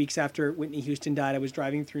 about 2 weeks after Whitney Houston died, I was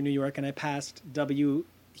driving through New York and I passed W.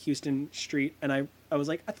 Houston Street, and I was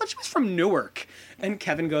like, I thought she was from Newark. And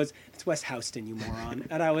Kevin goes, it's West Houston, you moron.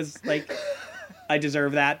 And I was like, I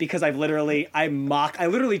deserve that, because I literally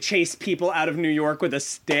chase people out of New York with a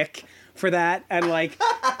stick for that. And like,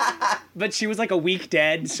 but she was like a week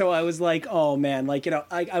dead. So I was like, oh man, like, you know,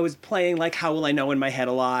 I was playing like How Will I Know in my head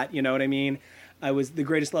a lot. You know what I mean? I was The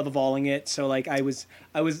Greatest Love of Alling It. So like I was,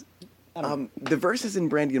 The verses in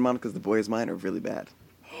Brandy and Monica's The Boy Is Mine are really bad.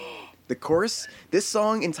 The chorus, this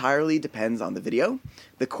song entirely depends on the video,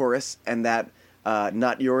 the chorus, and that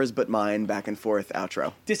not yours but mine back and forth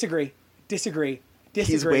outro. disagree.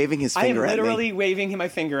 He's waving his finger I at am me. literally waving my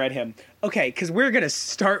finger at him. Okay, because we're going to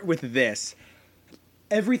start with this.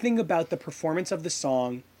 Everything about the performance of the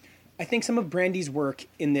song, I think some of Brandy's work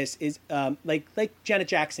in this is like Janet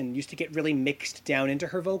Jackson used to get really mixed down into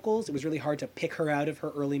her vocals. It was really hard to pick her out of her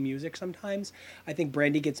early music sometimes. I think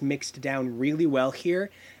Brandy gets mixed down really well here.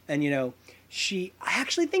 And, you know, I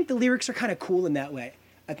actually think the lyrics are kind of cool in that way.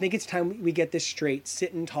 I think it's time we get this straight,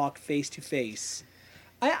 sit and talk face to face.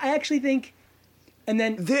 I actually think, and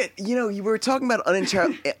then... You were talking about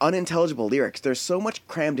unintelligible lyrics. There's so much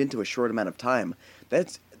crammed into a short amount of time.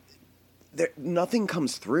 Nothing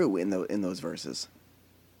comes through in those verses.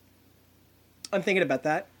 I'm thinking about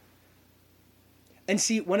that. And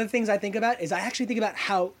see, one of the things I think about is I actually think about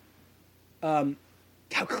how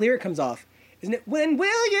clear it comes off. Isn't it? When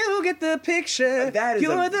will you get the picture?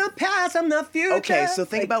 You're the past, I'm the future. Okay, so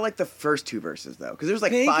think about like the first two verses though, because there's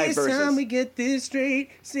like think 5 it's verses. time we get this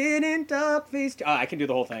straight. Sit in dark face. Oh, I can do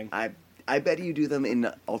the whole thing. I bet you do them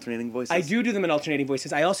in alternating voices. I do them in alternating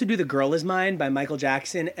voices. I also do "The Girl Is Mine" by Michael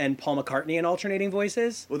Jackson and Paul McCartney in alternating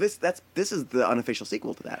voices. Well, this is the unofficial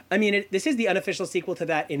sequel to that. I mean, this is the unofficial sequel to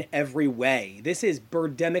that in every way. This is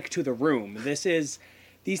Birdemic to the Room. These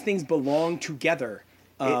things belong together.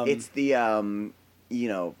 It's the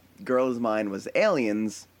Girl Is Mine was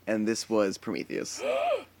Aliens, and this was Prometheus.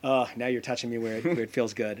 Oh, now you're touching me where it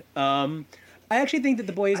feels good. I actually think that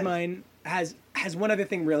The Boy Is Mine has one other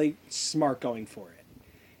thing really smart going for it.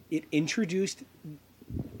 It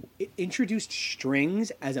introduced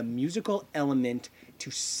strings as a musical element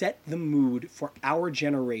to set the mood for our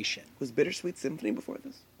generation. Was Bittersweet Symphony before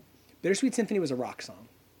this? Bittersweet Symphony was a rock song.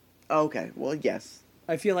 Oh, okay. Well, yes.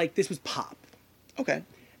 I feel like this was pop. Okay.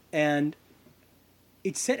 And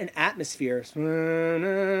it set an atmosphere. Mm-hmm.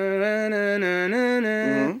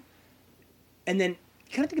 And then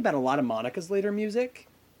you kind of think about a lot of Monica's later music.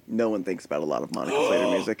 No one thinks about a lot of Monica's later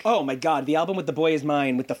music. Oh my God, the album with The Boy Is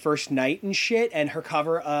Mine with the First Night and shit, and her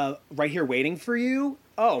cover of Right Here Waiting for You.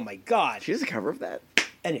 Oh my God. She has a cover of that.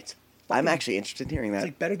 And it's I'm actually interested in hearing that. It's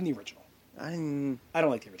like better than the original. I don't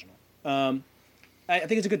like the original. I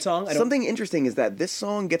think it's a good song. Something interesting is that this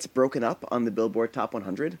song gets broken up on the Billboard Top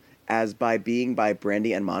 100 as by being by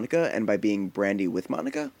Brandy and Monica and by being Brandy with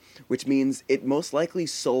Monica, which means it most likely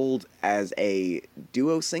sold as a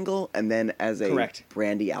duo single and then as a Correct.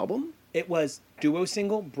 Brandy album. It was duo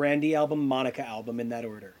single, Brandy album, Monica album in that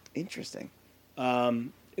order. Interesting.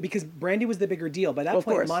 Because Brandy was the bigger deal. By that Of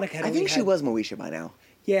point, course. Monica had I only think she had- was Moesha by now.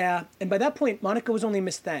 Yeah, and by that point, Monica was only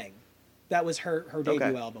Miss Thang. That was her debut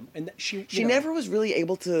Okay. album, and she Never was really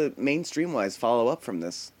able to mainstream-wise follow up from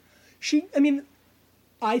this.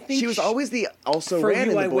 I think She was always the also For ran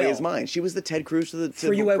You in The I Boy Will. Is Mine. She was the Ted Cruz to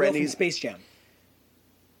For You I Will from Brandy's. Space Jam.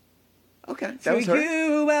 Okay, that For was her.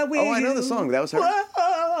 You I Will. Oh, I know the song. That was her.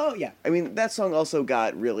 Whoa, yeah. I mean, that song also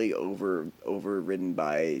got really overridden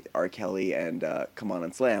by R. Kelly and Come On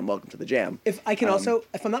and Slam, Welcome to the Jam. If I can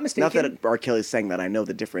if I'm not mistaken, Not that R. Kelly sang that, I know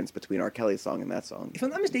the difference between R. Kelly's song and that song. if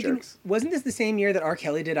I'm not mistaken, Jerks. wasn't this the same year that R.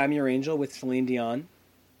 Kelly did "I'm Your Angel" with Celine Dion?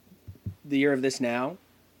 The year of this now.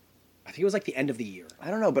 I think it was like the end of the year. I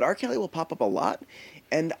don't know, but R. Kelly will pop up a lot,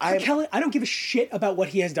 and R. Kelly, I don't give a shit about what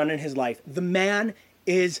he has done in his life. The man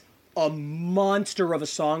is a monster of a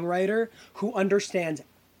songwriter who understands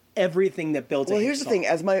everything that builds. Well, a hit here's the song.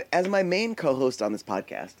 thing: as my main co-host on this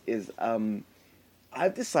podcast is,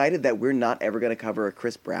 I've decided that we're not ever going to cover a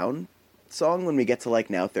Chris Brown song when we get to like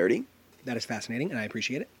Now 30. That is fascinating, and I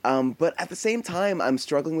appreciate it. But at the same time, I'm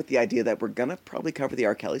struggling with the idea that we're gonna probably cover the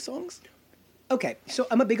R. Kelly songs. Okay, so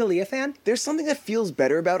I'm a big Aaliyah fan. There's something that feels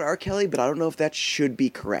better about R. Kelly, but I don't know if that should be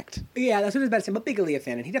correct. Yeah, that's what I was about to say. I'm a big Aaliyah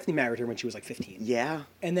fan, and he definitely married her when she was like 15. Yeah.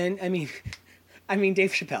 And then, I mean,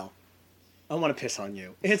 Dave Chappelle. I want to piss on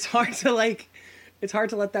you. It's hard to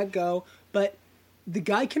let that go. But the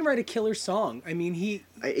guy can write a killer song. I mean,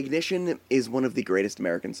 Ignition is one of the greatest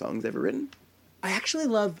American songs ever written. I actually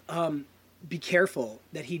love Be Careful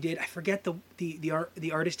that he did. I forget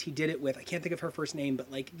the artist he did it with. I can't think of her first name,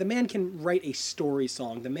 but like the man can write a story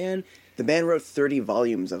song. The man wrote 30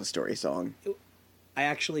 volumes of a story song. I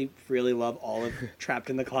actually really love all of Trapped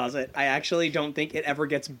in the Closet. I actually don't think it ever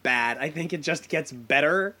gets bad. I think it just gets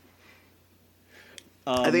better.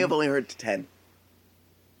 I think I've only heard 10.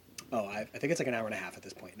 Oh, I think it's like an hour and a half at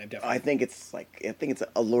this point, and I've definitely. I think it's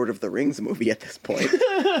a Lord of the Rings movie at this point.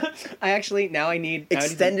 I need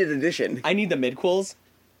extended edition. I need the midquels.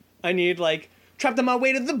 I need like trapped on my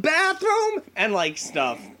way to the bathroom and like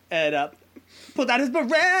stuff and pulled out his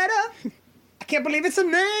Beretta. I can't believe it's a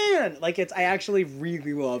man. Like I actually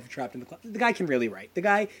really love Trapped in the Closet. The guy can really write. The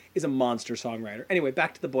guy is a monster songwriter. Anyway,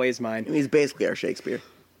 back to The Boy Is Mine. He's basically our Shakespeare.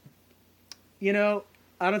 You know,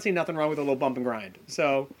 I don't see nothing wrong with a little bump and grind.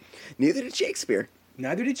 So. Neither did Shakespeare.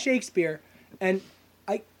 And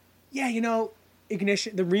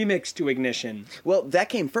Ignition, the remix to Ignition. Well, that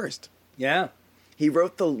came first. Yeah. He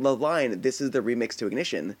wrote the line, this is the remix to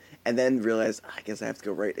Ignition, and then realized, I guess I have to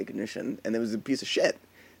go write Ignition. And it was a piece of shit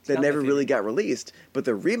that never really got released. But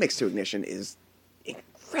the remix to Ignition is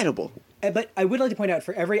incredible. But I would like to point out,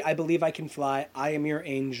 for every I Believe I Can Fly, I Am Your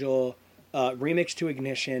Angel, remix to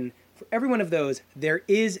Ignition, for every one of those, there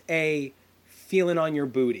is a Feeling on Your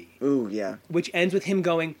Booty. Ooh, yeah. Which ends with him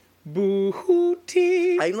going,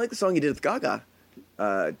 boo-hoo-tee. I even like the song he did with Gaga,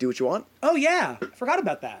 Do What You Want. Oh, yeah. I forgot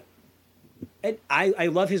about that. And I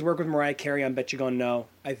love his work with Mariah Carey on Bet You Gonna Know.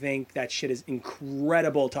 I think that shit is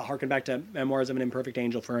incredible, to harken back to Memoirs of an Imperfect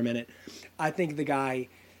Angel for a minute. I think the guy...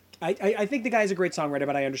 I think the guy is a great songwriter,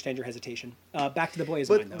 but I understand your hesitation. Back to The Boy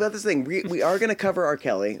Is Mine, though. But this thing, we are going to cover R.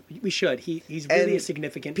 Kelly. We should. He's really a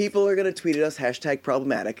significant... People are going to tweet at us,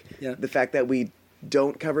 #problematic. Yeah. The fact that we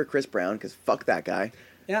don't cover Chris Brown, because fuck that guy.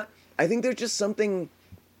 Yeah. I think there's just something...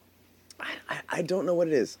 I don't know what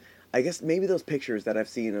it is. I guess maybe those pictures that I've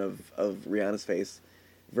seen of Rihanna's face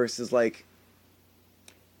versus like...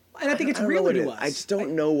 And I think it's realer to us. I just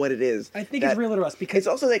don't know what it is. I think it's realer to us because... It's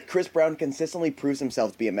also that Chris Brown consistently proves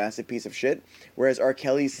himself to be a massive piece of shit, whereas R.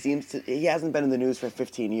 Kelly he hasn't been in the news for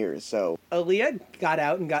 15 years, so... Aaliyah got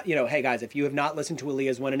out and got, hey guys, if you have not listened to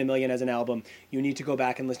Aaliyah's One in a Million as an album, you need to go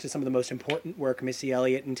back and listen to some of the most important work Missy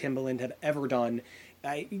Elliott and Timbaland have ever done.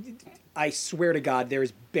 I swear to God, there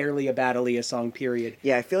is barely a bad Aaliyah song, period.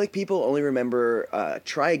 Yeah, I feel like people only remember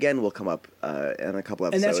Try Again will come up in a couple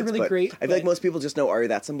episodes. And that's really great. I feel like most people just know Are You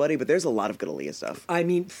That Somebody, but there's a lot of good Aaliyah stuff. I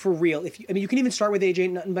mean, for real. You can even start with Age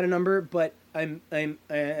Ain't Nothing But a Number, but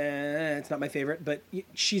it's not my favorite, but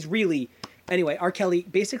she's really... Anyway, R. Kelly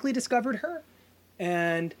basically discovered her,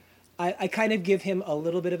 and I kind of give him a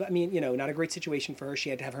little bit of... not a great situation for her. She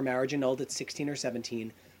had to have her marriage annulled at 16 or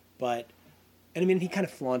 17, but... And he kind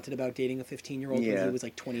of flaunted about dating a 15-year-old when he was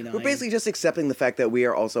like 29. We're basically just accepting the fact that we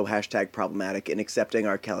are also #problematic and accepting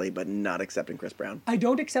R. Kelly, but not accepting Chris Brown. I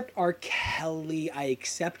don't accept R. Kelly. I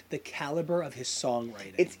accept the caliber of his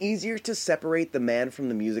songwriting. It's easier to separate the man from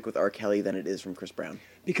the music with R. Kelly than it is from Chris Brown.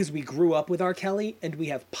 Because we grew up with R. Kelly and we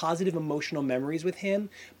have positive emotional memories with him,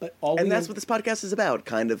 but that's what this podcast is about,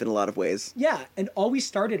 kind of, in a lot of ways. Yeah, and all we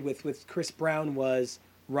started with Chris Brown was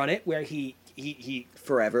Run It, where he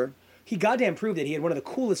Forever. He goddamn proved that he had one of the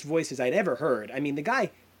coolest voices I'd ever heard. I mean, the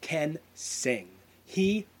guy can sing.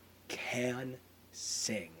 He can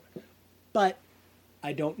sing. But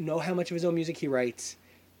I don't know how much of his own music he writes.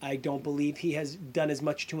 I don't believe he has done as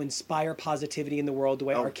much to inspire positivity in the world the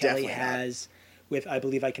way R. Kelly has with I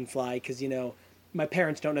Believe I Can Fly. Because, my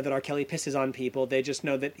parents don't know that R. Kelly pisses on people. They just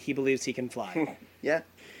know that he believes he can fly. Yeah.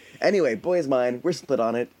 Anyway, Boy Is Mine. We're split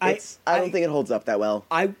on it. I don't think it holds up that well.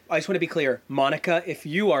 I just want to be clear. Monica, if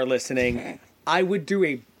you are listening, I would do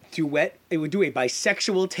a duet. It would do a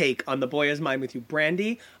bisexual take on The Boy Is Mine with you.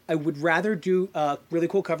 Brandy, I would rather do a really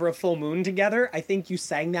cool cover of Full Moon together. I think you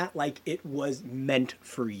sang that like it was meant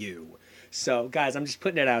for you. So, guys, I'm just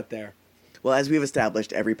putting it out there. Well, as we've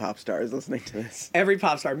established, every pop star is listening to this. Every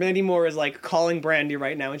pop star. Mandy Moore is like calling Brandy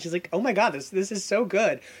right now, and she's like, oh my God, this is so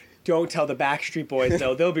good. Don't tell the Backstreet Boys,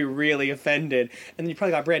 though. They'll be really offended. And then you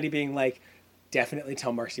probably got Brandy being like, definitely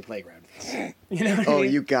tell Marcy Playground. You know what I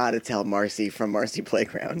mean? You gotta tell Marcy from Marcy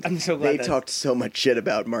Playground. I'm so glad they talked so much shit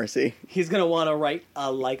about Marcy. He's gonna want to write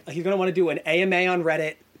he's gonna want to do an AMA on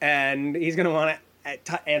Reddit, and he's going to want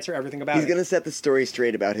to answer everything about He's it. going to set the story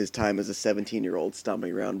straight about his time as a 17-year-old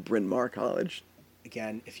stomping around Bryn Mawr College.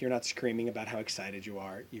 Again, if you're not screaming about how excited you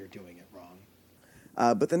are, you're doing it wrong.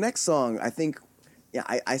 But the next song, I think,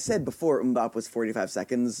 I said before MMMBop was 45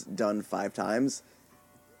 seconds, done 5 times.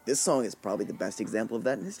 This song is probably the best example of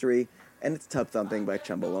that in history, and it's Tub Thumping by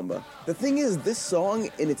Chumbawamba. The thing is, this song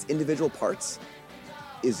in its individual parts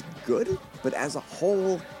is good, but as a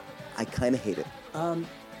whole, I kind of hate it.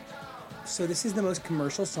 So this is the most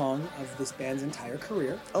commercial song of this band's entire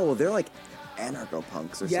career. Oh, well, they're like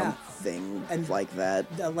anarcho-punks or Yeah. something And- like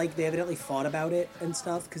that. Like, they evidently fought about it and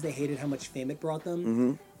stuff because they hated how much fame it brought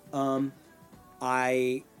them. Mm-hmm.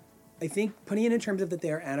 I think putting it in terms of that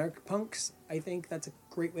they are anarcho-punks, I think that's a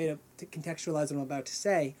great way to contextualize what I'm about to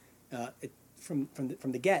say from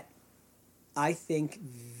the get. I think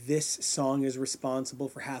this song is responsible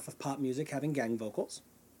for half of pop music having gang vocals.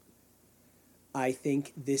 I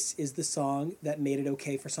think this is the song that made it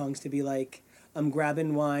okay for songs to be like, I'm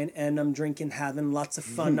grabbing wine and I'm drinking, having lots of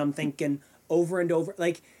fun, I'm thinking over and over.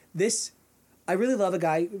 Like, this, I really love a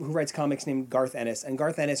guy who writes comics named Garth Ennis, and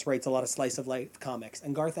Garth Ennis writes a lot of slice of life comics,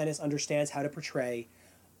 and Garth Ennis understands how to portray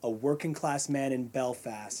a working class man in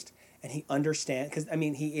Belfast, and he understands, because I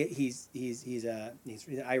mean he's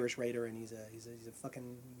an Irish writer, and he's a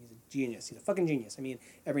genius. He's a fucking genius. I mean,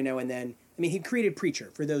 every now and then, I mean, he created Preacher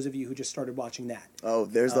for those of you who just started watching that. Oh,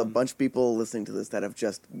 there's a bunch of people listening to this that have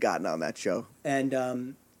just gotten on that show.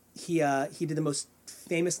 And he did the most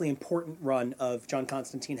famously important run of John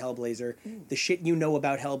Constantine Hellblazer. The shit you know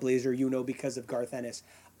about Hellblazer, you know because of Garth Ennis.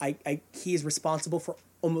 He is responsible for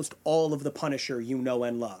almost all of the Punisher you know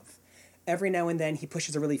and love. Every now and then, he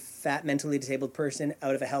pushes a really fat, mentally disabled person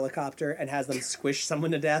out of a helicopter and has them squish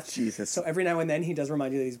someone to death. Jesus. So every now and then, he does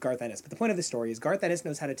remind you that he's Garth Ennis. But the point of the story is Garth Ennis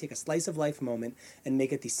knows how to take a slice-of-life moment and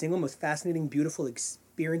make it the single most fascinating, beautiful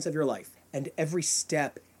experience of your life. And every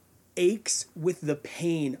step aches with the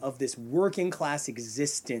pain of this working-class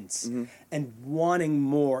existence and wanting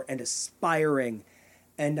more and aspiring.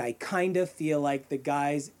 And I kind of feel like the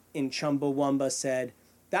guys in Chumbawamba said,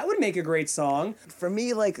 that would make a great song. For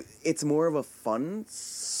me, like, it's more of a fun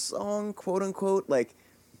song, quote unquote. Like,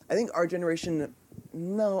 I think Our Generation.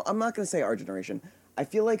 No, I'm not going to say Our Generation. I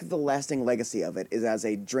feel like the lasting legacy of it is as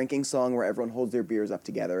a drinking song where everyone holds their beers up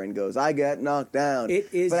together and goes, I get knocked down. It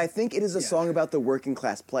is. But I think it is a song about the working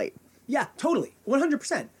class plight. Yeah, totally.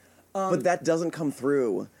 100%. But that doesn't come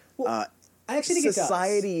through. I actually think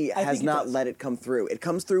society it does. has not let it come through. It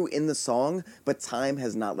comes through in the song, but time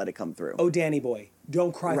has not let it come through. Oh, Danny Boy,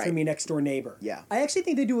 don't cry for Right. me, next door neighbor. Yeah. I actually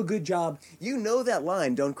think they do a good job. You know that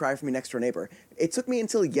line, don't cry for me, next door neighbor. It took me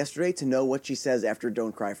until yesterday to know what she says after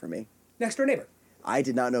don't cry for me. Next door neighbor. I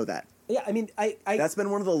did not know that. Yeah, I mean, That's been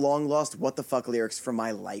one of the long lost what the fuck lyrics from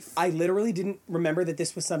my life. I literally didn't remember that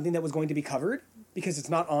this was something that was going to be covered because it's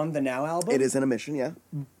not on the Now album. It is an omission, yeah.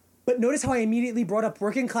 But notice how I immediately brought up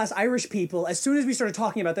working class Irish people as soon as we started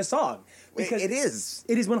talking about this song. Because It is.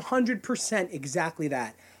 It is 100% exactly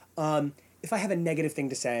that. If I have a negative thing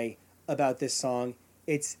to say about this song,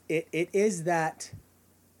 it is that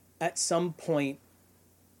at some point,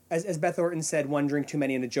 as Beth Orton said, one drink too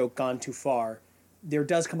many and a joke gone too far, there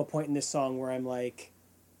does come a point in this song where I'm like,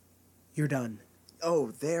 you're done.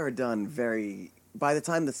 Oh, they're done very... By the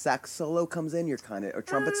time the sax solo comes in, you're kind of... Or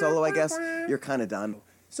trumpet solo, I guess, you're kind of done.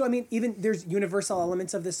 So, I mean, even there's universal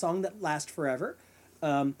elements of this song that last forever.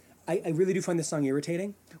 I really do find this song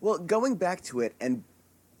irritating. Well, going back to it, and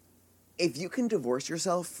if you can divorce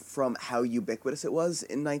yourself from how ubiquitous it was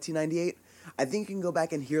in 1998, I think you can go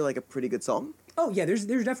back and hear, like, a pretty good song. Oh yeah, there's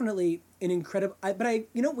definitely an incredible. But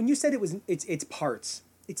when you said it's parts,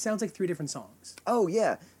 it sounds like 3 different songs. Oh,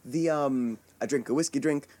 yeah. The, I drink a whiskey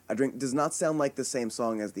drink, I drink, does not sound like the same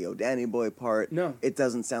song as the Oh Danny Boy part. No. It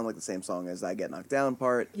doesn't sound like the same song as I Get Knocked Down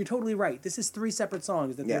part. You're totally right. This is 3 separate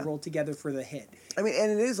songs that Yeah. they rolled together for the hit. I mean, and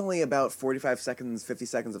it is only about 45 seconds, 50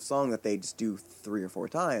 seconds of song that they just do 3 or 4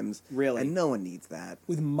 times. Really? And no one needs that.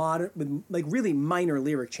 With like really minor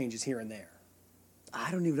lyric changes here and there. I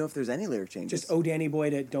don't even know if there's any lyric changes. Just Oh Danny Boy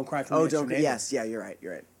to Don't Cry for Me. Oh, Next Door don't, Neighbor. yes, yeah, you're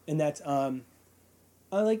right. And that's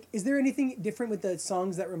like, is there anything different with the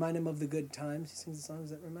songs that remind him of the good times? He sings the songs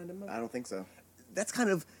that remind him of. I don't think so. That's kind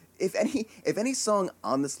of, if any song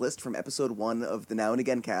on this list from episode 1 of the Now and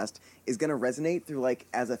Again cast is going to resonate through, like,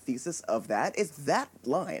 as a thesis of that, it's that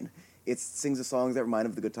line. It sings the songs that remind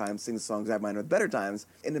him of the good times, sings the songs that remind him of the better times.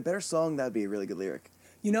 In a better song, that would be a really good lyric.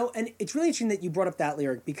 You know, and it's really interesting that you brought up that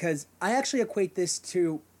lyric because I actually equate this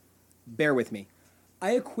to, bear with me,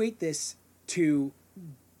 I equate this to,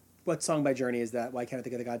 what song by Journey is that? Why can't I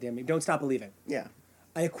think of the goddamn name? Don't Stop Believing. Yeah.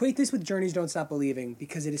 I equate this with Journey's Don't Stop Believing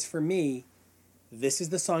because it is, for me, This is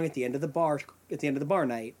the song at the end of the bar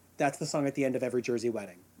night. That's the song at the end of every Jersey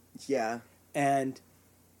wedding. Yeah. And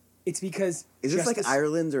it's because... Is this like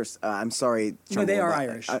Ireland's or... I'm sorry. No, they are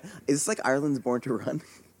Irish. Is this like Ireland's Born to Run?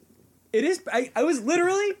 It is... I was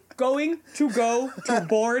literally going to go to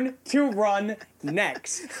Born to Run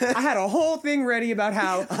next. I had a whole thing ready about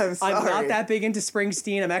how I'm not that big into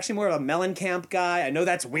Springsteen. I'm actually more of a Mellencamp guy. I know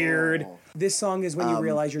that's weird. Oh. This song is when you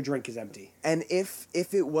realize your drink is empty. And if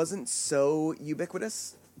it wasn't so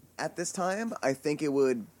ubiquitous at this time, I think it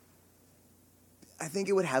would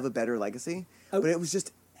have a better legacy. But it was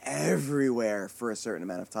just everywhere for a certain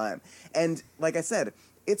amount of time. And like I said,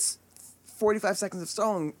 it's 45 seconds of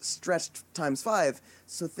song stretched times 5.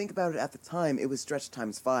 So think about it at the time. It was stretched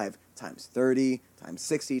times 5, times 30, times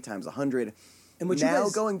 60, times 100. And what now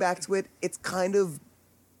going back to it, it's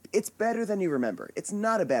better than you remember. It's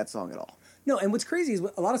not a bad song at all. No, and what's crazy is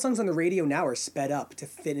a lot of songs on the radio now are sped up to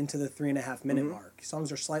fit into the 3.5 minute mark.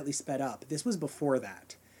 Songs are slightly sped up. This was before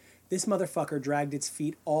that. This motherfucker dragged its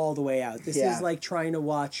feet all the way out. This is like trying to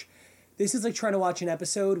watch an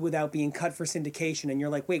episode without being cut for syndication, and you're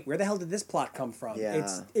like, wait, where the hell did this plot come from?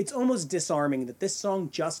 Yeah. It's almost disarming that this song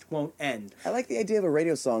just won't end. I like the idea of a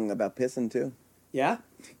radio song about pissing too. Yeah,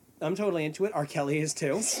 I'm totally into it. R. Kelly is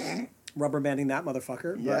too. Rubber banding that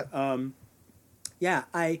motherfucker. Yeah.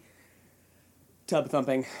 But, tub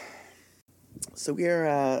thumping. So we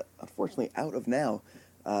are unfortunately out of now,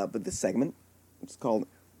 but this segment, it's called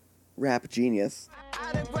Rap Genius,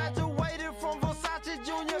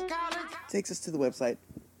 takes us to the website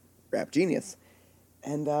Rap Genius.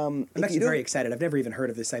 And I'm actually very excited. I've never even heard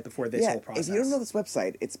of this site before this whole process. If you don't know this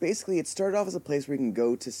website, it started off as a place where you can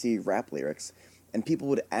go to see rap lyrics, and people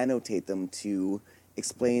would annotate them to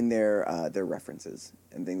explain their references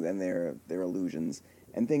and things and their allusions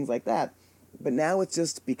and things like that. But now it's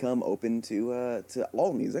just become open to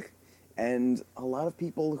all music, and a lot of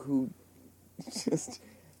people who just,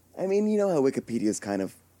 I mean, you know how Wikipedia is kind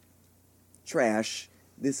of trash.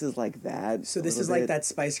 This is like that. So this is like that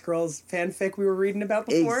Spice Girls fanfic we were reading about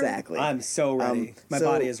before? Exactly. I'm so ready. My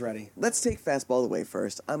body is ready. Let's take Fastball away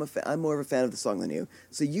first. I'm more of a fan of the song than you.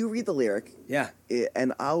 So you read the lyric. Yeah.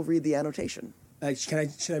 And I'll read the annotation.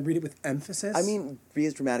 Should I read it with emphasis? I mean, be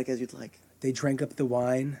as dramatic as you'd like. They drank up the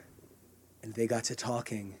wine, and they got to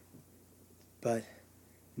talking, but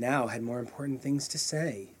now had more important things to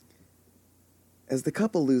say. As the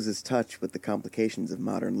couple loses touch with the complications of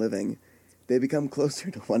modern living, they become closer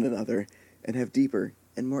to one another and have deeper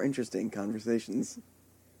and more interesting conversations.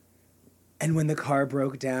 And when the car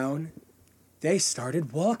broke down, they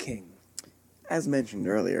started walking. As mentioned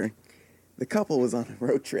earlier, the couple was on a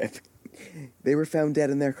road trip. They were found dead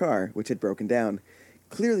in their car, which had broken down.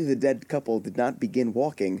 Clearly the dead couple did not begin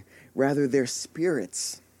walking, rather their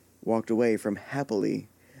spirits walked away from happily...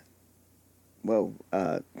 Whoa,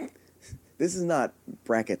 this is not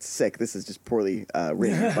brackets sick, this is just poorly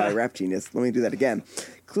written by Rap Genius. Let me do that again.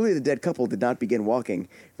 Clearly the dead couple did not begin walking,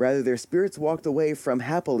 rather their spirits walked away from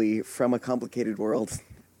happily from a complicated world.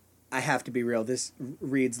 I have to be real, this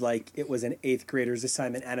reads like it was an 8th grader's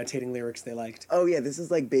assignment annotating lyrics they liked. Oh yeah, this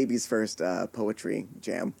is like baby's first poetry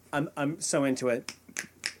jam. I'm so into it.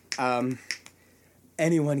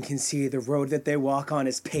 Anyone can see the road that they walk on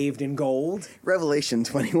is paved in gold. Revelation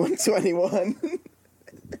 21:21.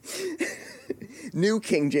 New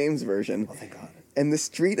King James Version. Oh, thank God. And the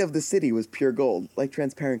street of the city was pure gold, like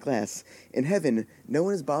transparent glass. In heaven, no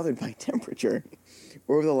one is bothered by temperature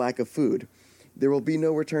or the lack of food. There will be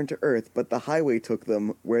no return to earth, but the highway took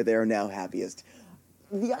them where they are now happiest.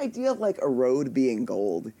 The idea of, like, a road being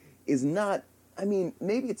gold is not... I mean,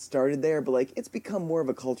 maybe it started there, but, like, it's become more of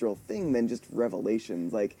a cultural thing than just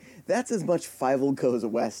Revelations. Like, that's as much Fievel Goes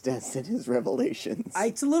West as it is Revelations.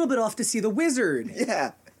 It's a little bit off to see the wizard.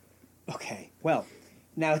 Yeah. Okay, well,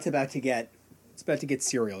 now it's about to get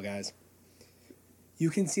serial, guys. You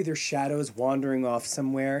can see their shadows wandering off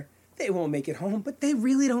somewhere. They won't make it home, but they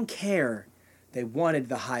really don't care. They wanted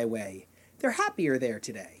the highway. They're happier there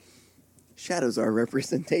today. Shadows are a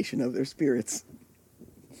representation of their spirits.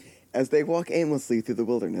 As they walk aimlessly through the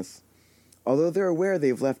wilderness, although they're aware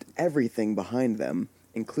they've left everything behind them,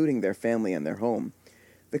 including their family and their home,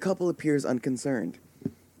 the couple appears unconcerned.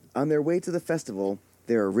 On their way to the festival,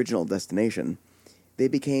 their original destination, they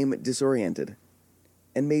became disoriented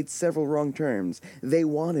and made several wrong turns. They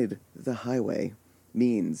wanted the highway,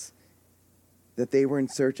 means that they were in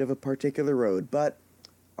search of a particular road, but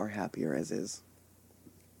are happier as is.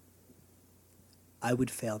 I would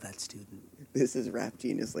fail that student. This is Rap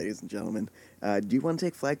Genius, ladies and gentlemen. Do you want to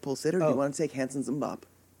take Flagpole Sitter, or do you want to take Hanson's Mbop?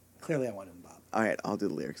 Clearly I want Mbop. All right, I'll do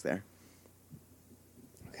the lyrics there.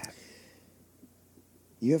 Okay.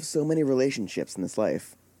 You have so many relationships in this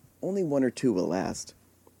life. Only one or two will last.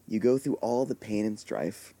 You go through all the pain and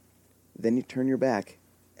strife. Then you turn your back,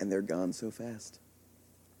 and they're gone so fast.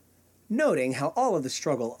 Noting how all of the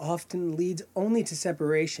struggle often leads only to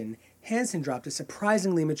separation, Hansen dropped a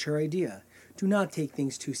surprisingly mature idea. Do not take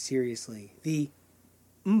things too seriously. The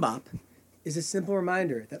mbop is a simple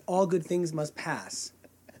reminder that all good things must pass.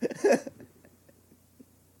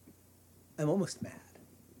 I'm almost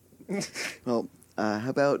mad. Well, how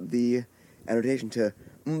about the annotation to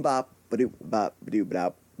mbop ba-doo bop ba-doo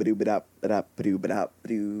ba-dop ba-doo ba-dop ba-dop ba-doo ba-dop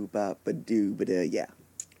ba-doo bop ba-doo ba-da, yeah.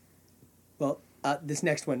 Well, this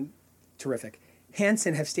next one, terrific.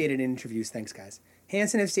 Hansen have stated in interviews, thanks guys.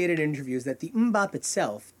 Hansen have stated in interviews that the mbop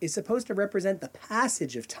itself is supposed to represent the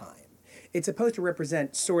passage of time. It's supposed to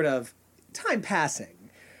represent sort of time passing.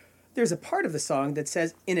 There's a part of the song that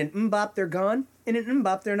says, in an mbop they're gone, in an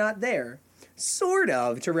mbop they're not there. Sort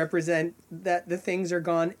of to represent that the things are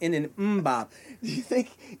gone in an mbop. Do you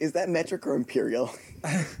think, is that metric or imperial?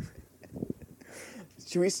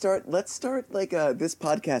 Should we start, let's start, this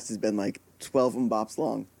podcast has been 12 mbops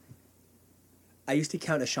long. I used to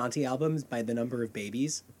count Ashanti albums by the number of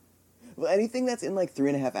babies. Well, anything that's in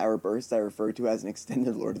 3.5 hour bursts I refer to as an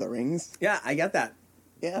extended Lord of the Rings. Yeah, I get that.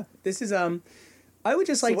 Yeah. This is, I would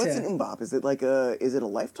just like so what's to... an mbop? Is it is it a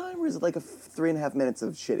lifetime or is it 3.5 minutes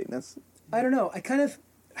of shittiness? I don't know. I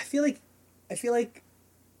feel like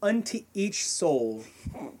unto each soul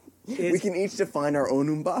is... We can each define our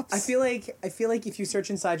own mbops. I feel like if you search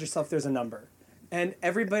inside yourself, there's a number. And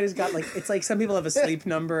everybody's got it's like some people have a sleep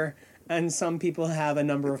number, and some people have a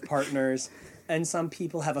number of partners, and some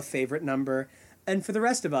people have a favorite number. And for the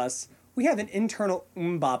rest of us, we have an internal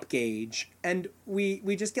mbop gauge. And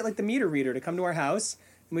we just get the meter reader to come to our house,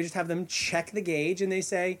 and we just have them check the gauge, and they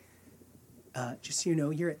say... just so you know,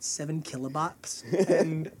 you're at 7 kilobops.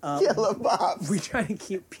 And kilobops. we try to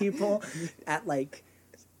keep people at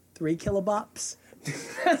 3 kilobops.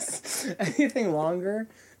 Anything longer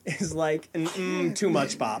is too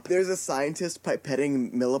much bop. There's a scientist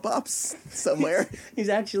pipetting millibops somewhere. He's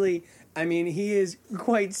actually, he is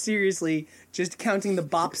quite seriously just counting the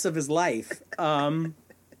bops of his life. I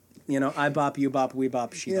bop, you bop, we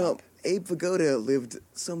bop, she bop. Abe Vigoda lived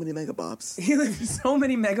so many megabops. He lived so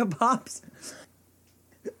many megabops.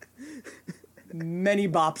 Many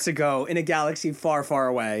bops ago in a galaxy far, far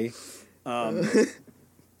away.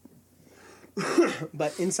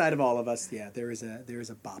 But inside of all of us, yeah, there is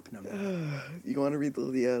a bop number. You want to read the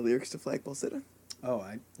lyrics to Flagpole Sitta? Oh,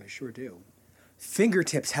 I sure do.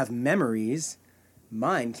 Fingertips have memories.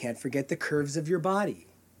 Mine can't forget the curves of your body.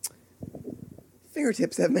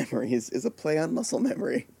 Fingertips have memories is a play on muscle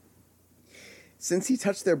memory. Since he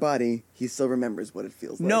touched their body, he still remembers what it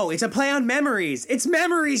feels like. No, it's a play on memories. It's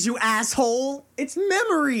memories, you asshole. It's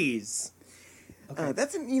memories. Okay.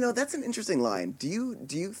 That's an interesting line. Do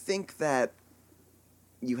you think that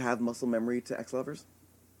you have muscle memory to ex-lovers?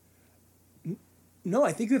 No,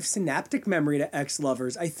 I think you have synaptic memory to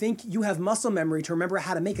ex-lovers. I think you have muscle memory to remember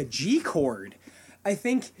how to make a G chord. I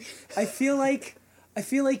feel like,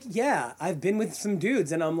 yeah, I've been with some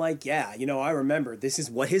dudes and I'm yeah, I remember this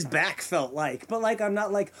is what his back felt like. But I'm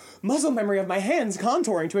not muscle memory of my hands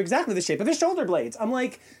contouring to exactly the shape of his shoulder blades. I'm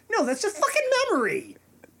no, that's just fucking memory.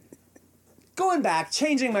 Going back,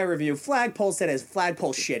 changing my review, Flagpole said as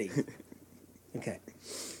Flagpole shitty. Okay.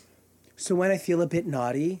 So when I feel a bit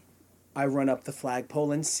naughty, I run up the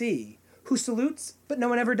flagpole and see who salutes, but no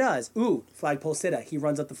one ever does. Ooh, Flagpole Sitta. He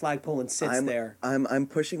runs up the flagpole and sits there. I'm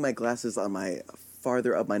pushing my glasses on my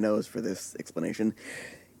farther up my nose for this explanation.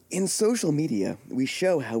 In social media, we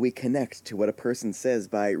show how we connect to what a person says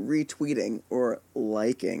by retweeting or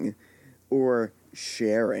liking or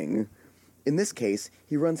sharing. In this case,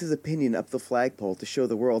 he runs his opinion up the flagpole to show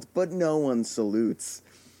the world, but no one salutes.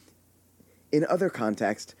 In other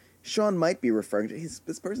context, Sean might be referring to...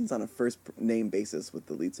 this person's on a first-name basis with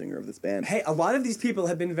the lead singer of this band. Hey, a lot of these people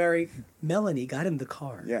have been very... Melanie got in the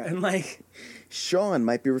car. Yeah. And Sean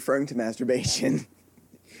might be referring to masturbation.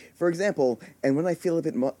 For example, and when I feel a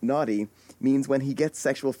bit naughty means when he gets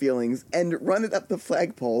sexual feelings and run it up the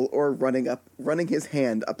flagpole or running his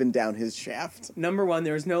hand up and down his shaft. Number one,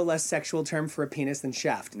 there is no less sexual term for a penis than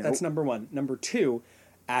shaft. Nope. That's number one. Number two...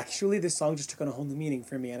 Actually, this song just took on a whole new meaning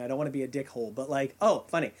for me, and I don't want to be a dickhole, but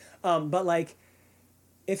funny. But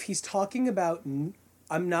if he's talking about,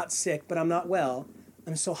 I'm not sick, but I'm not well,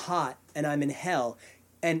 I'm so hot, and I'm in hell,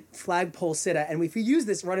 and Flagpole Sitta, and if you use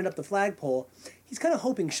this running up the flagpole, he's kind of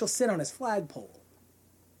hoping she'll sit on his flagpole.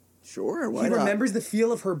 Sure, why not? He remembers the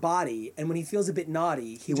feel of her body, and when he feels a bit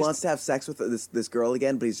naughty, he wants to have sex with this girl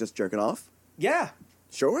again, but he's just jerking off? Yeah.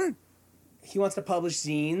 Sure. he wants to publish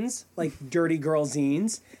zines, like dirty girl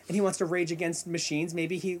zines, and he wants to rage against machines.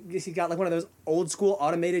 Maybe he got like one of those old school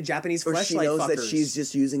automated Japanese Or fleshlight she knows fuckers. that she's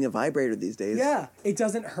just using a vibrator these days. Yeah, it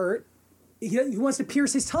doesn't hurt. He wants to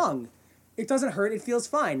pierce his tongue. It doesn't hurt. It feels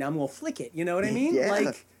fine. Now I'm gonna flick it. You know what I mean? Yeah.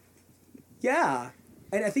 Like, yeah.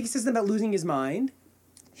 And I think he says something about losing his mind.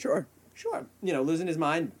 Sure. Sure. Losing his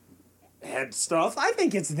mind. Head stuff. I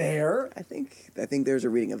think it's there. I think there's a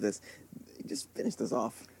reading of this. Just finish this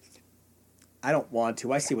off. I don't want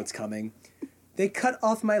to. I see what's coming. They cut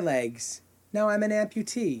off my legs. Now I'm an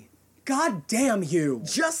amputee. God damn you.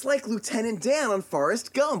 Just like Lieutenant Dan on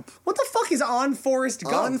Forrest Gump. What the fuck is on Forrest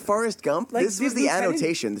Gump? On Forrest Gump? Like, this was the Lieutenant-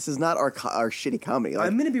 annotation. This is not our shitty comedy. Like,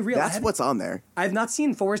 I'm gonna be real. That's what's on there. I've not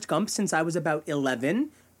seen Forrest Gump since I was about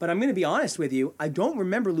 11, but I'm going to be honest with you. I don't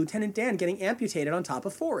remember Lieutenant Dan getting amputated on top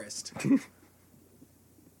of Forrest.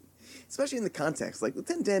 Especially in the context. Like,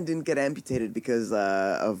 Lieutenant Dan didn't get amputated because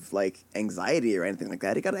of, like, anxiety or anything like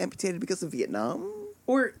that. He got amputated because of Vietnam.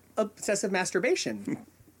 Or obsessive masturbation.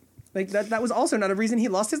 Like, that was also not a reason he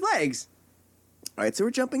lost his legs. All right, so we're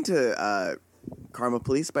jumping to Karma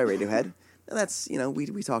Police by Radiohead. And that's,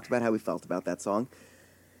 we talked about how we felt about that song.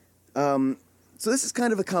 So this is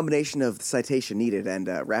kind of a combination of the citation needed and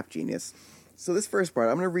Rap Genius. So this first part,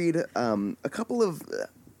 I'm going to read a couple of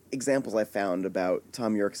examples I found about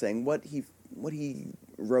Tom York saying what he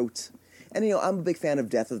wrote. And, I'm a big fan of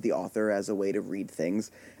Death of the Author as a way to read things.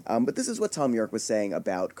 But this is what Tom York was saying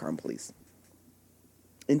about Karma Police.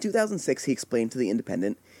 In 2006, he explained to The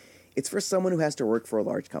Independent, "It's for someone who has to work for a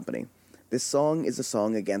large company. This song is a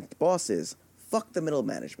song against bosses. Fuck the middle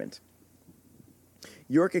management."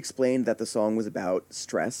 York explained that the song was about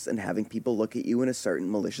stress and having people look at you in a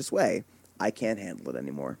certain malicious way. I can't handle it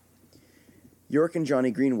anymore. York and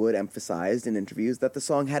Johnny Greenwood emphasized in interviews that the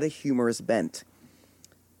song had a humorous bent.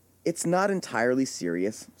 "It's not entirely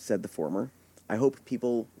serious," said the former. "I hope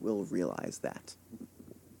people will realize that."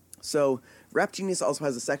 So, Rap Genius also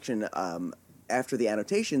has a section after the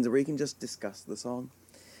annotations where you can just discuss the song.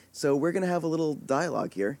 So we're going to have a little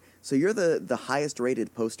dialogue here. So you're the highest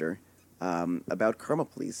rated poster about Karma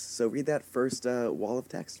Police. So read that first wall of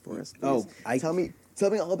text for us, please.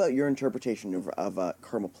 Tell me all about your interpretation of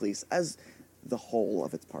Karma Police as the whole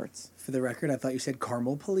of its parts. For the record, I thought you said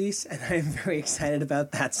Carmel Police, and I am very excited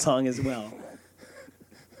about that song as well.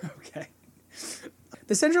 Okay.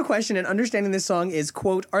 The central question in understanding this song is,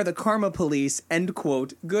 quote, "Are the Karma Police, end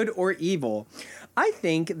quote, good or evil?" I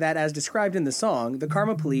think that as described in the song, the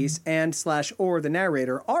Karma Police and/or the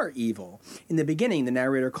narrator are evil. In the beginning, the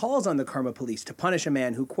narrator calls on the Karma Police to punish a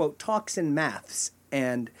man who, quote, talks in maths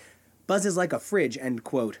and buzzes like a fridge, end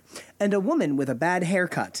quote, and a woman with a bad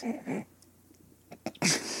haircut.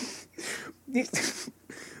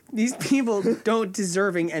 These people don't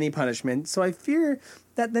deserving any punishment, so I fear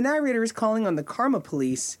that the narrator is calling on the Karma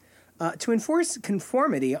Police to enforce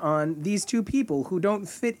conformity on these two people who don't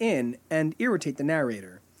fit in and irritate the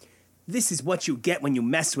narrator. "This is what you get when you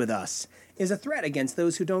mess with us," is a threat against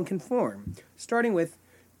those who don't conform. Starting with,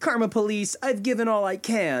 "Karma Police, I've given all I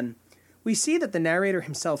can." We see that the narrator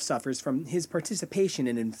himself suffers from his participation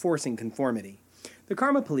in enforcing conformity. The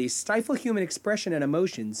Karma Police stifle human expression and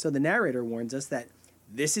emotions, so the narrator warns us that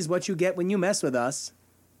this is what you get when you mess with us.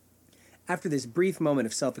 After this brief moment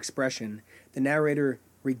of self-expression, the narrator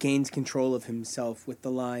regains control of himself with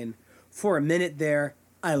the line, "For a minute there,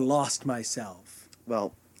 I lost myself."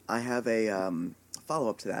 Well, I have a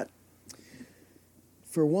follow-up to that.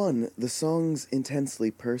 For one, the song's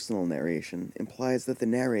intensely personal narration implies that the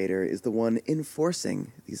narrator is the one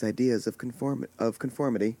enforcing these ideas of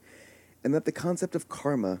conformity, and that the concept of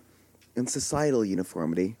karma and societal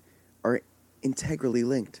uniformity are integrally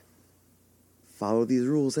linked. "Follow these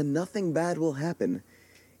rules and nothing bad will happen,"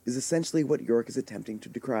 is essentially what York is attempting to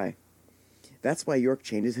decry. That's why York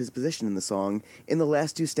changes his position in the song in the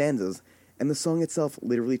last two stanzas, and the song itself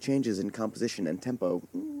literally changes in composition and tempo,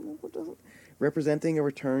 representing a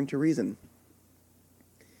return to reason.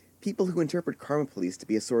 People who interpret Karma Police to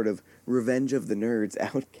be a sort of Revenge of the Nerds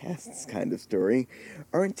Outcasts kind of story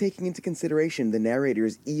aren't taking into consideration the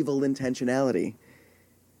narrator's evil intentionality.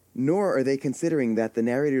 Nor are they considering that the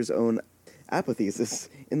narrator's own apotheosis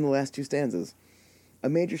in the last two stanzas. A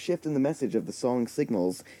major shift in the message of the song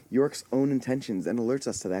signals York's own intentions and alerts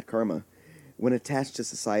us to that karma, when attached to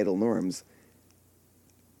societal norms,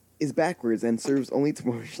 is backwards and serves only to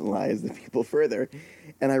marginalize the people further.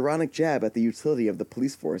 An ironic jab at the utility of the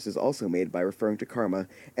police force is also made by referring to karma,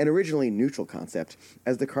 an originally neutral concept,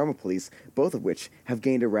 as the Karma Police, both of which have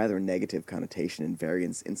gained a rather negative connotation in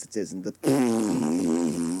various instances in the...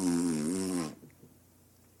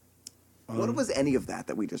 What was any of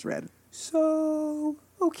that we just read? So,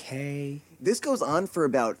 okay. This goes on for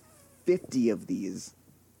about 50 of these.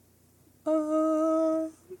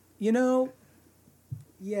 You know,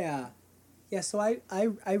 yeah. Yeah, so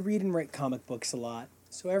I read and write comic books a lot.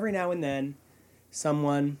 So every now and then,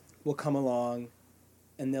 someone will come along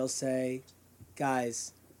and they'll say,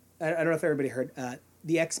 guys, I don't know if everybody heard,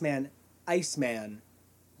 the X-Man, Iceman,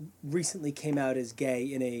 recently came out as gay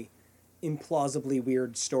in a implausibly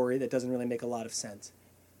weird story that doesn't really make a lot of sense.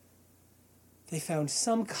 They found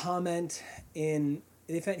some comment he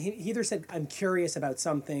either said, I'm curious about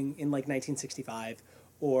something in like 1965,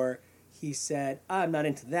 or he said, I'm not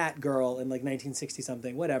into that girl in like 1960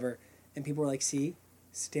 something, whatever. And people were like, see,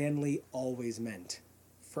 Stan Lee always meant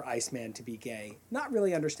for Iceman to be gay. Not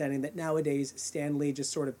really understanding that nowadays Stan Lee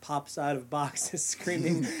just sort of pops out of boxes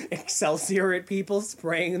screaming Excelsior at people,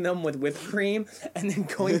 spraying them with whipped cream, and then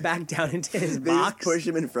going back down into his They box. just push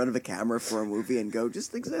him in front of a camera for a movie and go,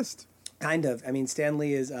 just exist. Kind of. I mean, Stan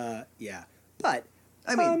Lee is, yeah. But,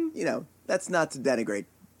 I mean, you know, that's not to denigrate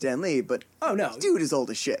Stan Lee, but oh no, dude is old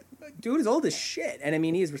as shit. Dude is old as shit, and I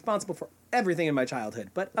mean, he is responsible for everything in my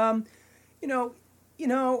childhood. But, I'm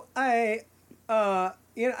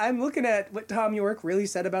looking at what Tom York really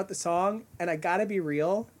said about the song, and I gotta be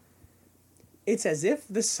real. It's as if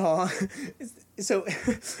the song... So,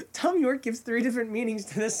 Tom York gives 3 different meanings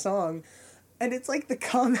to this song, and it's like the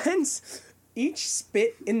comments, each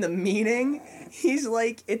spit in the meaning, he's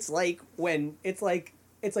like, it's like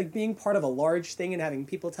being part of a large thing and having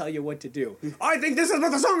people tell you what to do. I think this is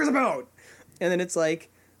what the song is about! And then it's like,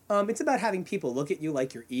 it's about having people look at you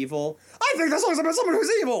like you're evil. I think the song's about someone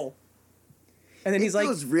who's evil! And then he's like... It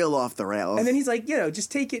goes real off the rails. And then he's like,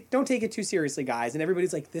 just don't take it too seriously, guys. And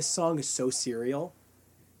everybody's like, this song is so serial.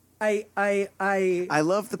 I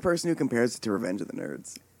love the person who compares it to Revenge of the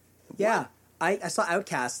Nerds. Yeah. I saw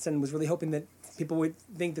Outcasts and was really hoping that people would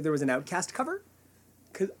think that there was an Outcast cover.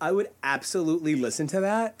 Because I would absolutely listen to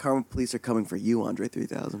that. Karma Police are coming for you, Andre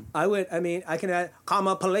 3000. I can add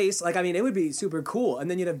Karma Police. Like, I mean, it would be super cool.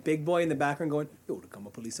 And then you'd have Big Boy in the background going, yo, the Karma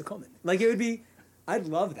Police are coming. Like, it would be, I'd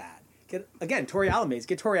love that. Get Tori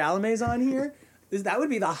Alames on here. That would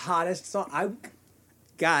be the hottest song.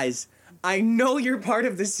 Guys, I know you're part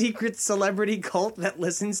of the secret celebrity cult that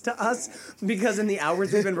listens to us, because in the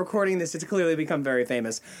hours we've been recording this, it's clearly become very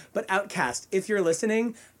famous. But Outkast, if you're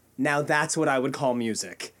listening, now that's what I would call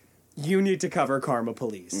music. You need to cover Karma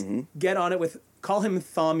Police. Mm-hmm. Get on it call him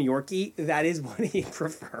Thom Yorkie. That is what he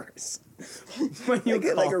prefers. When you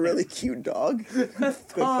get like a really cute dog.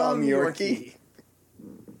 Thom Yorkie.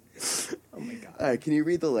 Oh my god. All right, can you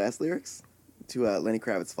read the last lyrics to Lenny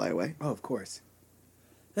Kravitz Fly Away? Oh, of course.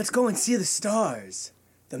 Let's go and see the stars,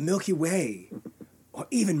 the Milky Way, or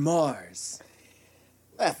even Mars.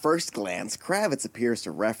 At first glance, Kravitz appears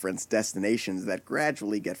to reference destinations that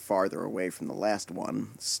gradually get farther away from the last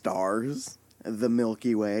one. Stars, the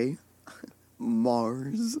Milky Way,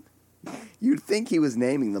 Mars. You'd think he was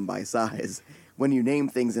naming them by size. When you name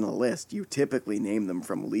things in a list, you typically name them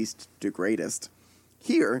from least to greatest.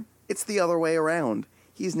 Here, it's the other way around.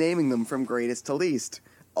 He's naming them from greatest to least.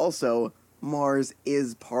 Also, Mars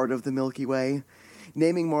is part of the Milky Way.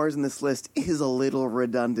 Naming Mars in this list is a little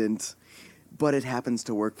redundant, but it happens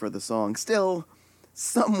to work for the song. Still,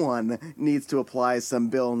 someone needs to apply some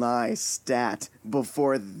Bill Nye stat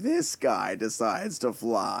before this guy decides to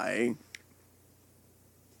fly.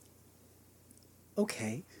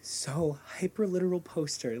 Okay, so hyperliteral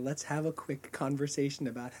poster. Let's have a quick conversation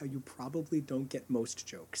about how you probably don't get most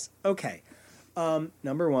jokes. Okay,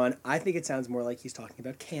 number one, I think it sounds more like he's talking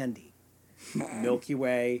about candy. Milky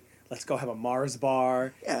Way, let's go have a Mars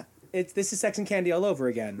bar. Yeah. This is Sex and Candy all over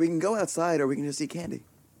again. We can go outside or we can just eat candy.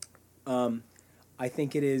 I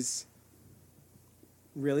think it is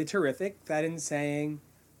really terrific that in saying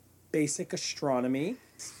basic astronomy,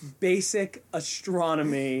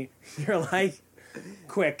 you're like,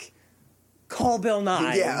 quick, call Bill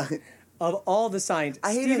Nye. Yeah. Of all the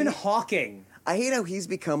scientists, Stephen Hawking. I hate how he's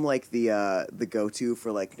become like the go-to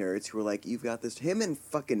for like nerds who are like, you've got this. Him and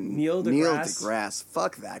fucking Neil deGrasse.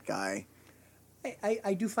 Fuck that guy.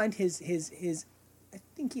 I do find his I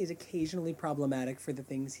think he is occasionally problematic for the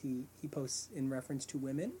things he posts in reference to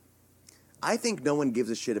women. I think no one gives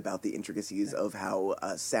a shit about the intricacies of how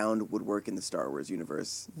sound would work in the Star Wars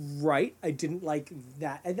universe. Right. I didn't like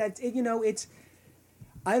that. And that's, it's...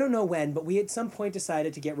 I don't know when, but we at some point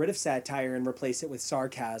decided to get rid of satire and replace it with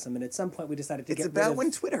sarcasm. And at some point we decided to get rid of... It's about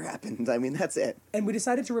when Twitter happened. I mean, that's it. And we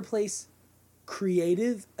decided to replace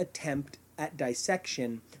creative attempt at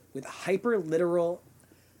dissection with hyper-literal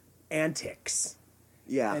antics.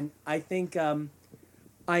 Yeah. And I think...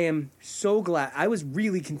 I am so glad. I was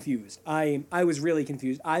really confused. I was really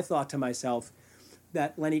confused. I thought to myself,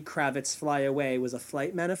 that Lenny Kravitz Fly Away was a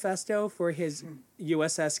flight manifesto for his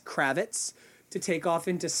USS Kravitz to take off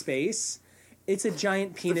into space. It's a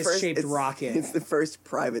giant penis-shaped rocket. It's the first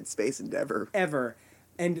private space endeavor. Ever.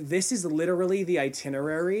 And this is literally the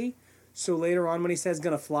itinerary. So later on when he says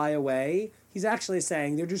gonna fly away, he's actually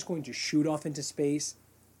saying they're just going to shoot off into space,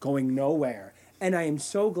 going nowhere. And I am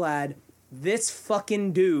so glad this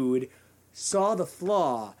fucking dude saw the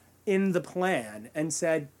flaw in the plan and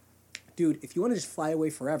said, dude, if you want to just fly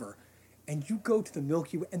away forever and you go to the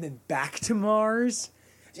Milky Way and then back to Mars...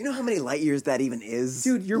 Do you know how many light years that even is?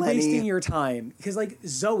 Dude, you're Lenny? wasting your time. Because, like,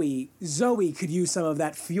 Zoe could use some of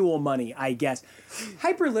that fuel money, I guess.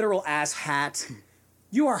 Hyperliteral ass hat.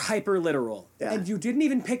 You are hyperliteral. Yeah. And you didn't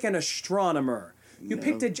even pick an astronomer. You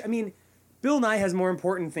picked a... I mean, Bill Nye has more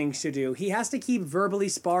important things to do. He has to keep verbally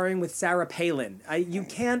sparring with Sarah Palin. You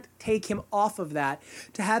can't take him off of that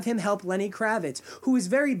to have him help Lenny Kravitz, who is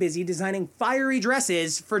very busy designing fiery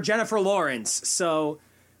dresses for Jennifer Lawrence. So...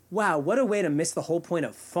 Wow, what a way to miss the whole point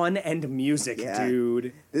of fun and music,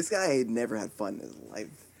 dude. This guy never had fun in his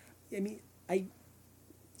life. I mean,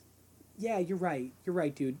 Yeah, you're right. You're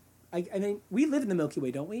right, dude. I mean, we live in the Milky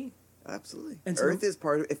Way, don't we? Absolutely. And so- Earth is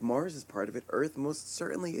part of it. If Mars is part of it, Earth most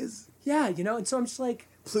certainly is. Yeah, you know, and so I'm just like...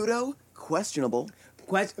 Pluto, questionable.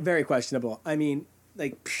 Very questionable. I mean,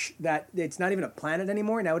 like, that it's not even a planet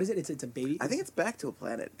anymore. Now what is it? It's a baby. I think it's back to a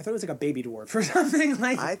planet. I thought it was like a baby dwarf or something.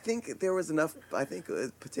 Like, I think there was enough,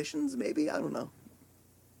 petitions maybe? I don't know.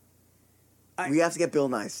 We have to get Bill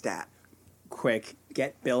Nye's stat. quick,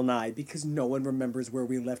 get Bill Nye, because no one remembers where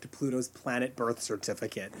we left Pluto's planet birth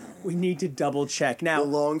certificate. We need to double check. The Now,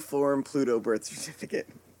 long form Pluto birth certificate.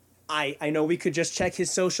 I know we could just check his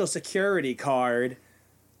social security card,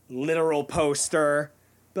 literal poster,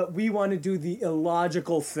 but we want to do the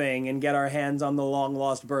illogical thing and get our hands on the long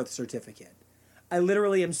lost birth certificate. I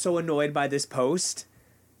literally am so annoyed by this post.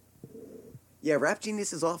 Yeah, Rap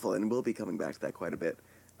Genius is awful, and we'll be coming back to that quite a bit.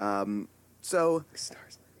 So,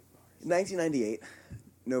 1998,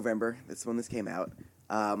 November, that's when this came out.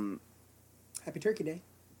 Happy Turkey Day.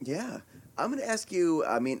 Yeah. I'm going to ask you,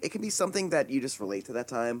 I mean, it can be something that you just relate to that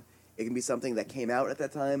time. It can be something that came out at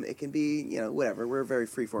that time. It can be, you know, whatever. We're a very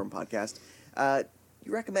freeform podcast.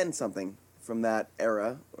 You recommend something from that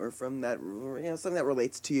era or from that, you know, something that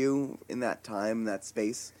relates to you in that time, that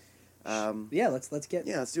space. Yeah, let's get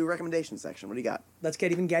Let's do a recommendation section. What do you got? let's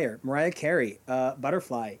get even gayer. Mariah Carey,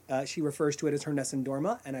 Butterfly. She refers to it as her Nessun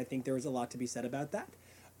Dorma, and I think there is a lot to be said about that.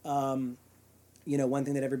 You know, one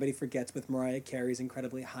thing that everybody forgets with Mariah Carey's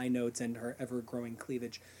incredibly high notes and her ever-growing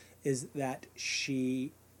cleavage is that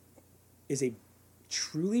she is a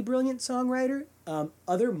truly brilliant songwriter. I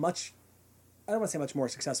don't want to say much more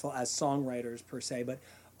successful as songwriters per se, but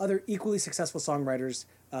other equally successful songwriters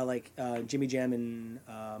like Jimmy Jam and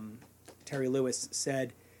Terry Lewis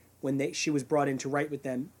said when she was brought in to write with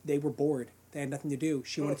them, they were bored. They had nothing to do.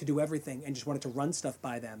 She wanted to do everything and just wanted to run stuff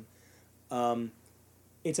by them.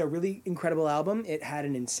 It's a really incredible album. It had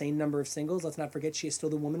an insane number of singles. Let's not forget she is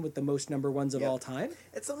still the woman with the most number ones of all time.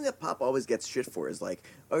 It's something that pop always gets shit for is like,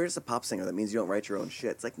 oh, you're just a pop singer. That means you don't write your own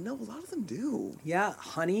shit. It's like, no, a lot of them do. Yeah,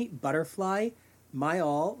 Honey, Butterfly, My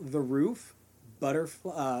All, The Roof,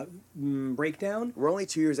 Butterfly, Breakdown. We're only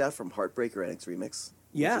 2 years out from Heartbreaker NX Remix.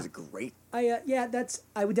 Yeah. Which is great. I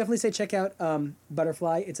would definitely say check out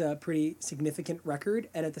Butterfly. It's a pretty significant record,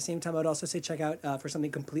 and at the same time, I would also say check out for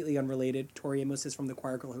something completely unrelated. Tori Amos is from the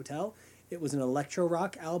Choir Girl Hotel. It was an electro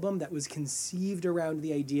rock album that was conceived around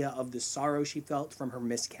the idea of the sorrow she felt from her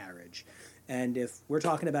miscarriage. And if we're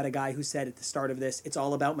talking about a guy who said at the start of this, it's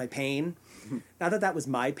all about my pain. Not that that was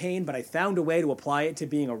my pain, but I found a way to apply it to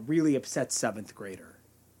being a really upset 7th grader.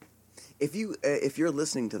 If you're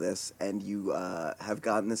listening to this and you have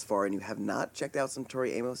gotten this far and you have not checked out some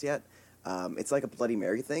Tori Amos yet, it's like a Bloody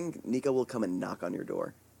Mary thing. Nico will come and knock on your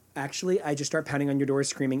door. Actually, I just start pounding on your door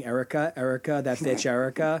screaming, Erica, Erica, that bitch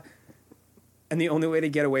Erica. And the only way to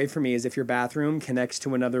get away from me is if your bathroom connects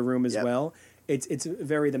to another room as well. It's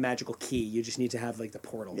very the magical key. You just need to have like the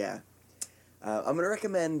portal. Yeah. I'm going to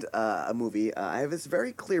recommend a movie. I have this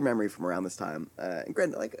very clear memory from around this time. And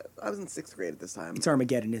granted, like, I was in 6th grade at this time. It's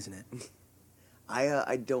Armageddon, isn't it?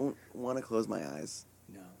 I don't want to close my eyes.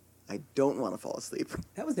 No. I don't want to fall asleep.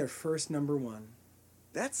 That was their first number one.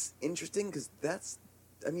 That's interesting because that's,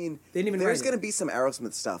 I mean, They didn't even there's write it. going to be some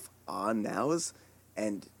Aerosmith stuff on Nows,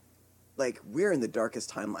 and, like, we're in the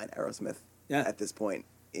darkest timeline, Aerosmith, at this point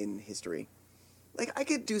in history. Like, I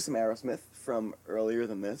could do some Aerosmith from earlier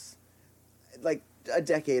than this. Like, a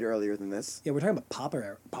decade earlier than this. Yeah, we're talking about pop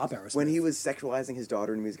Aerosmith. When he was sexualizing his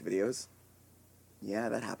daughter in music videos. Yeah,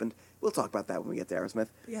 that happened. We'll talk about that when we get to Aerosmith.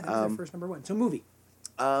 Yeah, that was their first number one. So movie.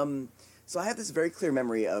 So I have this very clear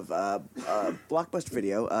memory of Blockbuster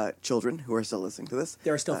Video, children who are still listening to this.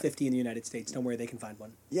 There are still 50 in the United States. Don't worry, they can find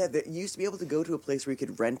one. Yeah, you used to be able to go to a place where you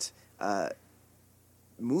could rent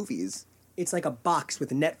movies. It's like a box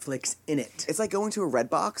with Netflix in it. It's like going to a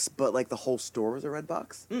Redbox, but like the whole store was a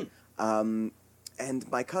Redbox. And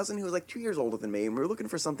my cousin, who was like 2 years older than me, and we were looking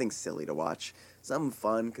for something silly to watch, something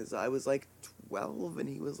fun, because I was like 12 and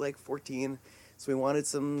he was like 14. So we wanted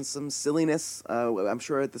some silliness. I'm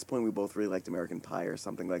sure at this point we both really liked American Pie or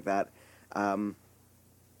something like that. And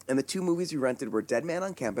the two movies we rented were Dead Man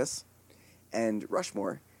on Campus and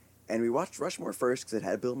Rushmore. And we watched Rushmore first because it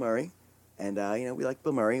had Bill Murray. And, we liked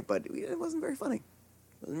Bill Murray, but it wasn't very funny.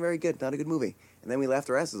 It wasn't very good, not a good movie. And then we laughed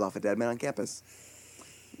our asses off at Dead Man on Campus.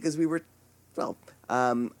 Because we were,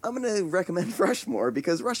 I'm going to recommend Rushmore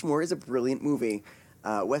because Rushmore is a brilliant movie.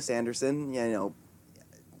 Wes Anderson,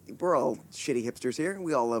 we're all shitty hipsters here.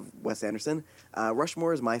 We all love Wes Anderson.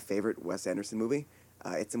 Rushmore is my favorite Wes Anderson movie.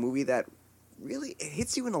 It's a movie that really it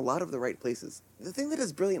hits you in a lot of the right places. The thing that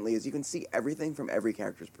is brilliantly is you can see everything from every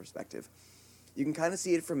character's perspective. You can kind of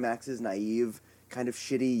see it from Max's naive, kind of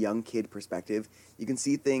shitty young kid perspective. You can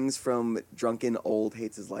see things from drunken, old,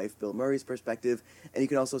 hates his life Bill Murray's perspective. And you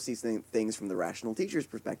can also see things from the rational teacher's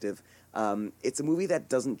perspective. It's a movie that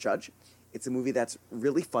doesn't judge. It's a movie that's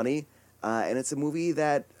really funny. And it's a movie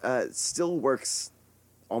that still works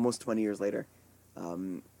almost 20 years later.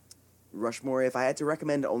 Rushmore, if I had to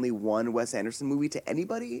recommend only one Wes Anderson movie to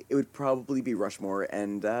anybody, it would probably be Rushmore.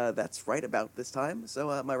 And that's right about this time.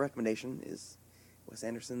 So my recommendation is Wes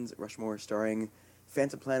Anderson's Rushmore, starring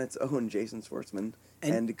Phantom Planet's own Jason Schwartzman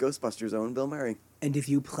and Ghostbusters' own Bill Murray. And if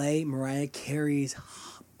you play Mariah Carey's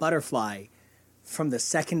Butterfly from the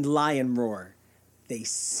second Lion Roar, they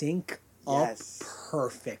sync up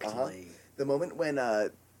perfectly. The moment when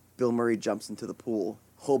Bill Murray jumps into the pool,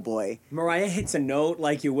 oh boy. Mariah hits a note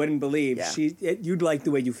like you wouldn't believe. Yeah. You'd like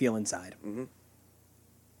the way you feel inside. Mm-hmm.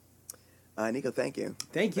 Nico, thank you.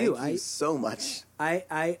 Thank you so much.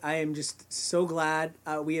 I am just so glad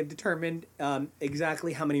we have determined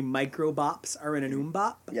exactly how many microbops are in an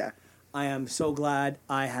oombop. Yeah. I am so glad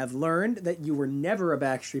I have learned that you were never a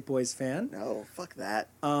Backstreet Boys fan. No, fuck that.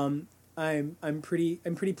 I'm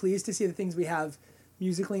pretty pleased to see the things we have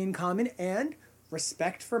musically in common and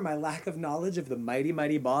respect for my lack of knowledge of the Mighty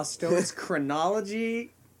Mighty Boss Tones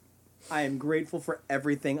chronology. I am grateful for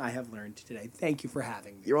everything I have learned today. Thank you for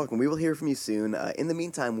having me. You're welcome. We will hear from you soon. In the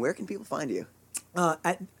meantime, where can people find you?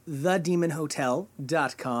 At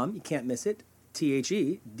thedemonhotel.com. You can't miss it.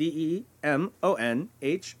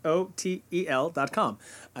 TheDemonHotel.com.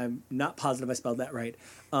 I'm not positive I spelled that right.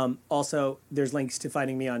 Also, there's links to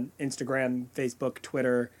finding me on Instagram, Facebook,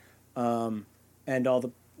 Twitter, and all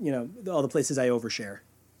the places I overshare.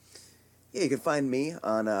 Yeah, you can find me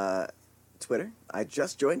on Twitter. I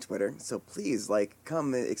just joined Twitter, so please,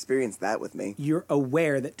 come experience that with me. You're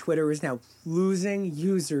aware that Twitter is now losing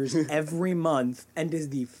users every month and is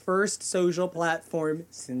the first social platform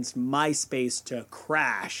since MySpace to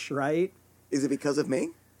crash, right? Is it because of me?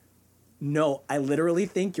 No, I literally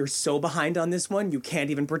think you're so behind on this one, you can't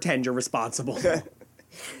even pretend you're responsible.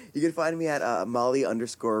 You can find me at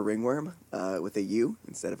Molly_ringworm with a U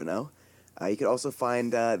instead of an O. You can also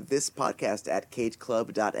find this podcast at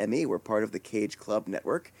cageclub.me. We're part of the Cage Club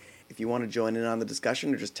Network. If you want to join in on the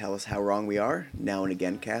discussion or just tell us how wrong we are,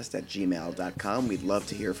 nowandagain@gmail.com. We'd love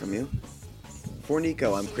to hear from you. For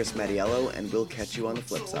Nico, I'm Chris Mattiello, and we'll catch you on the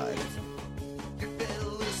flip side.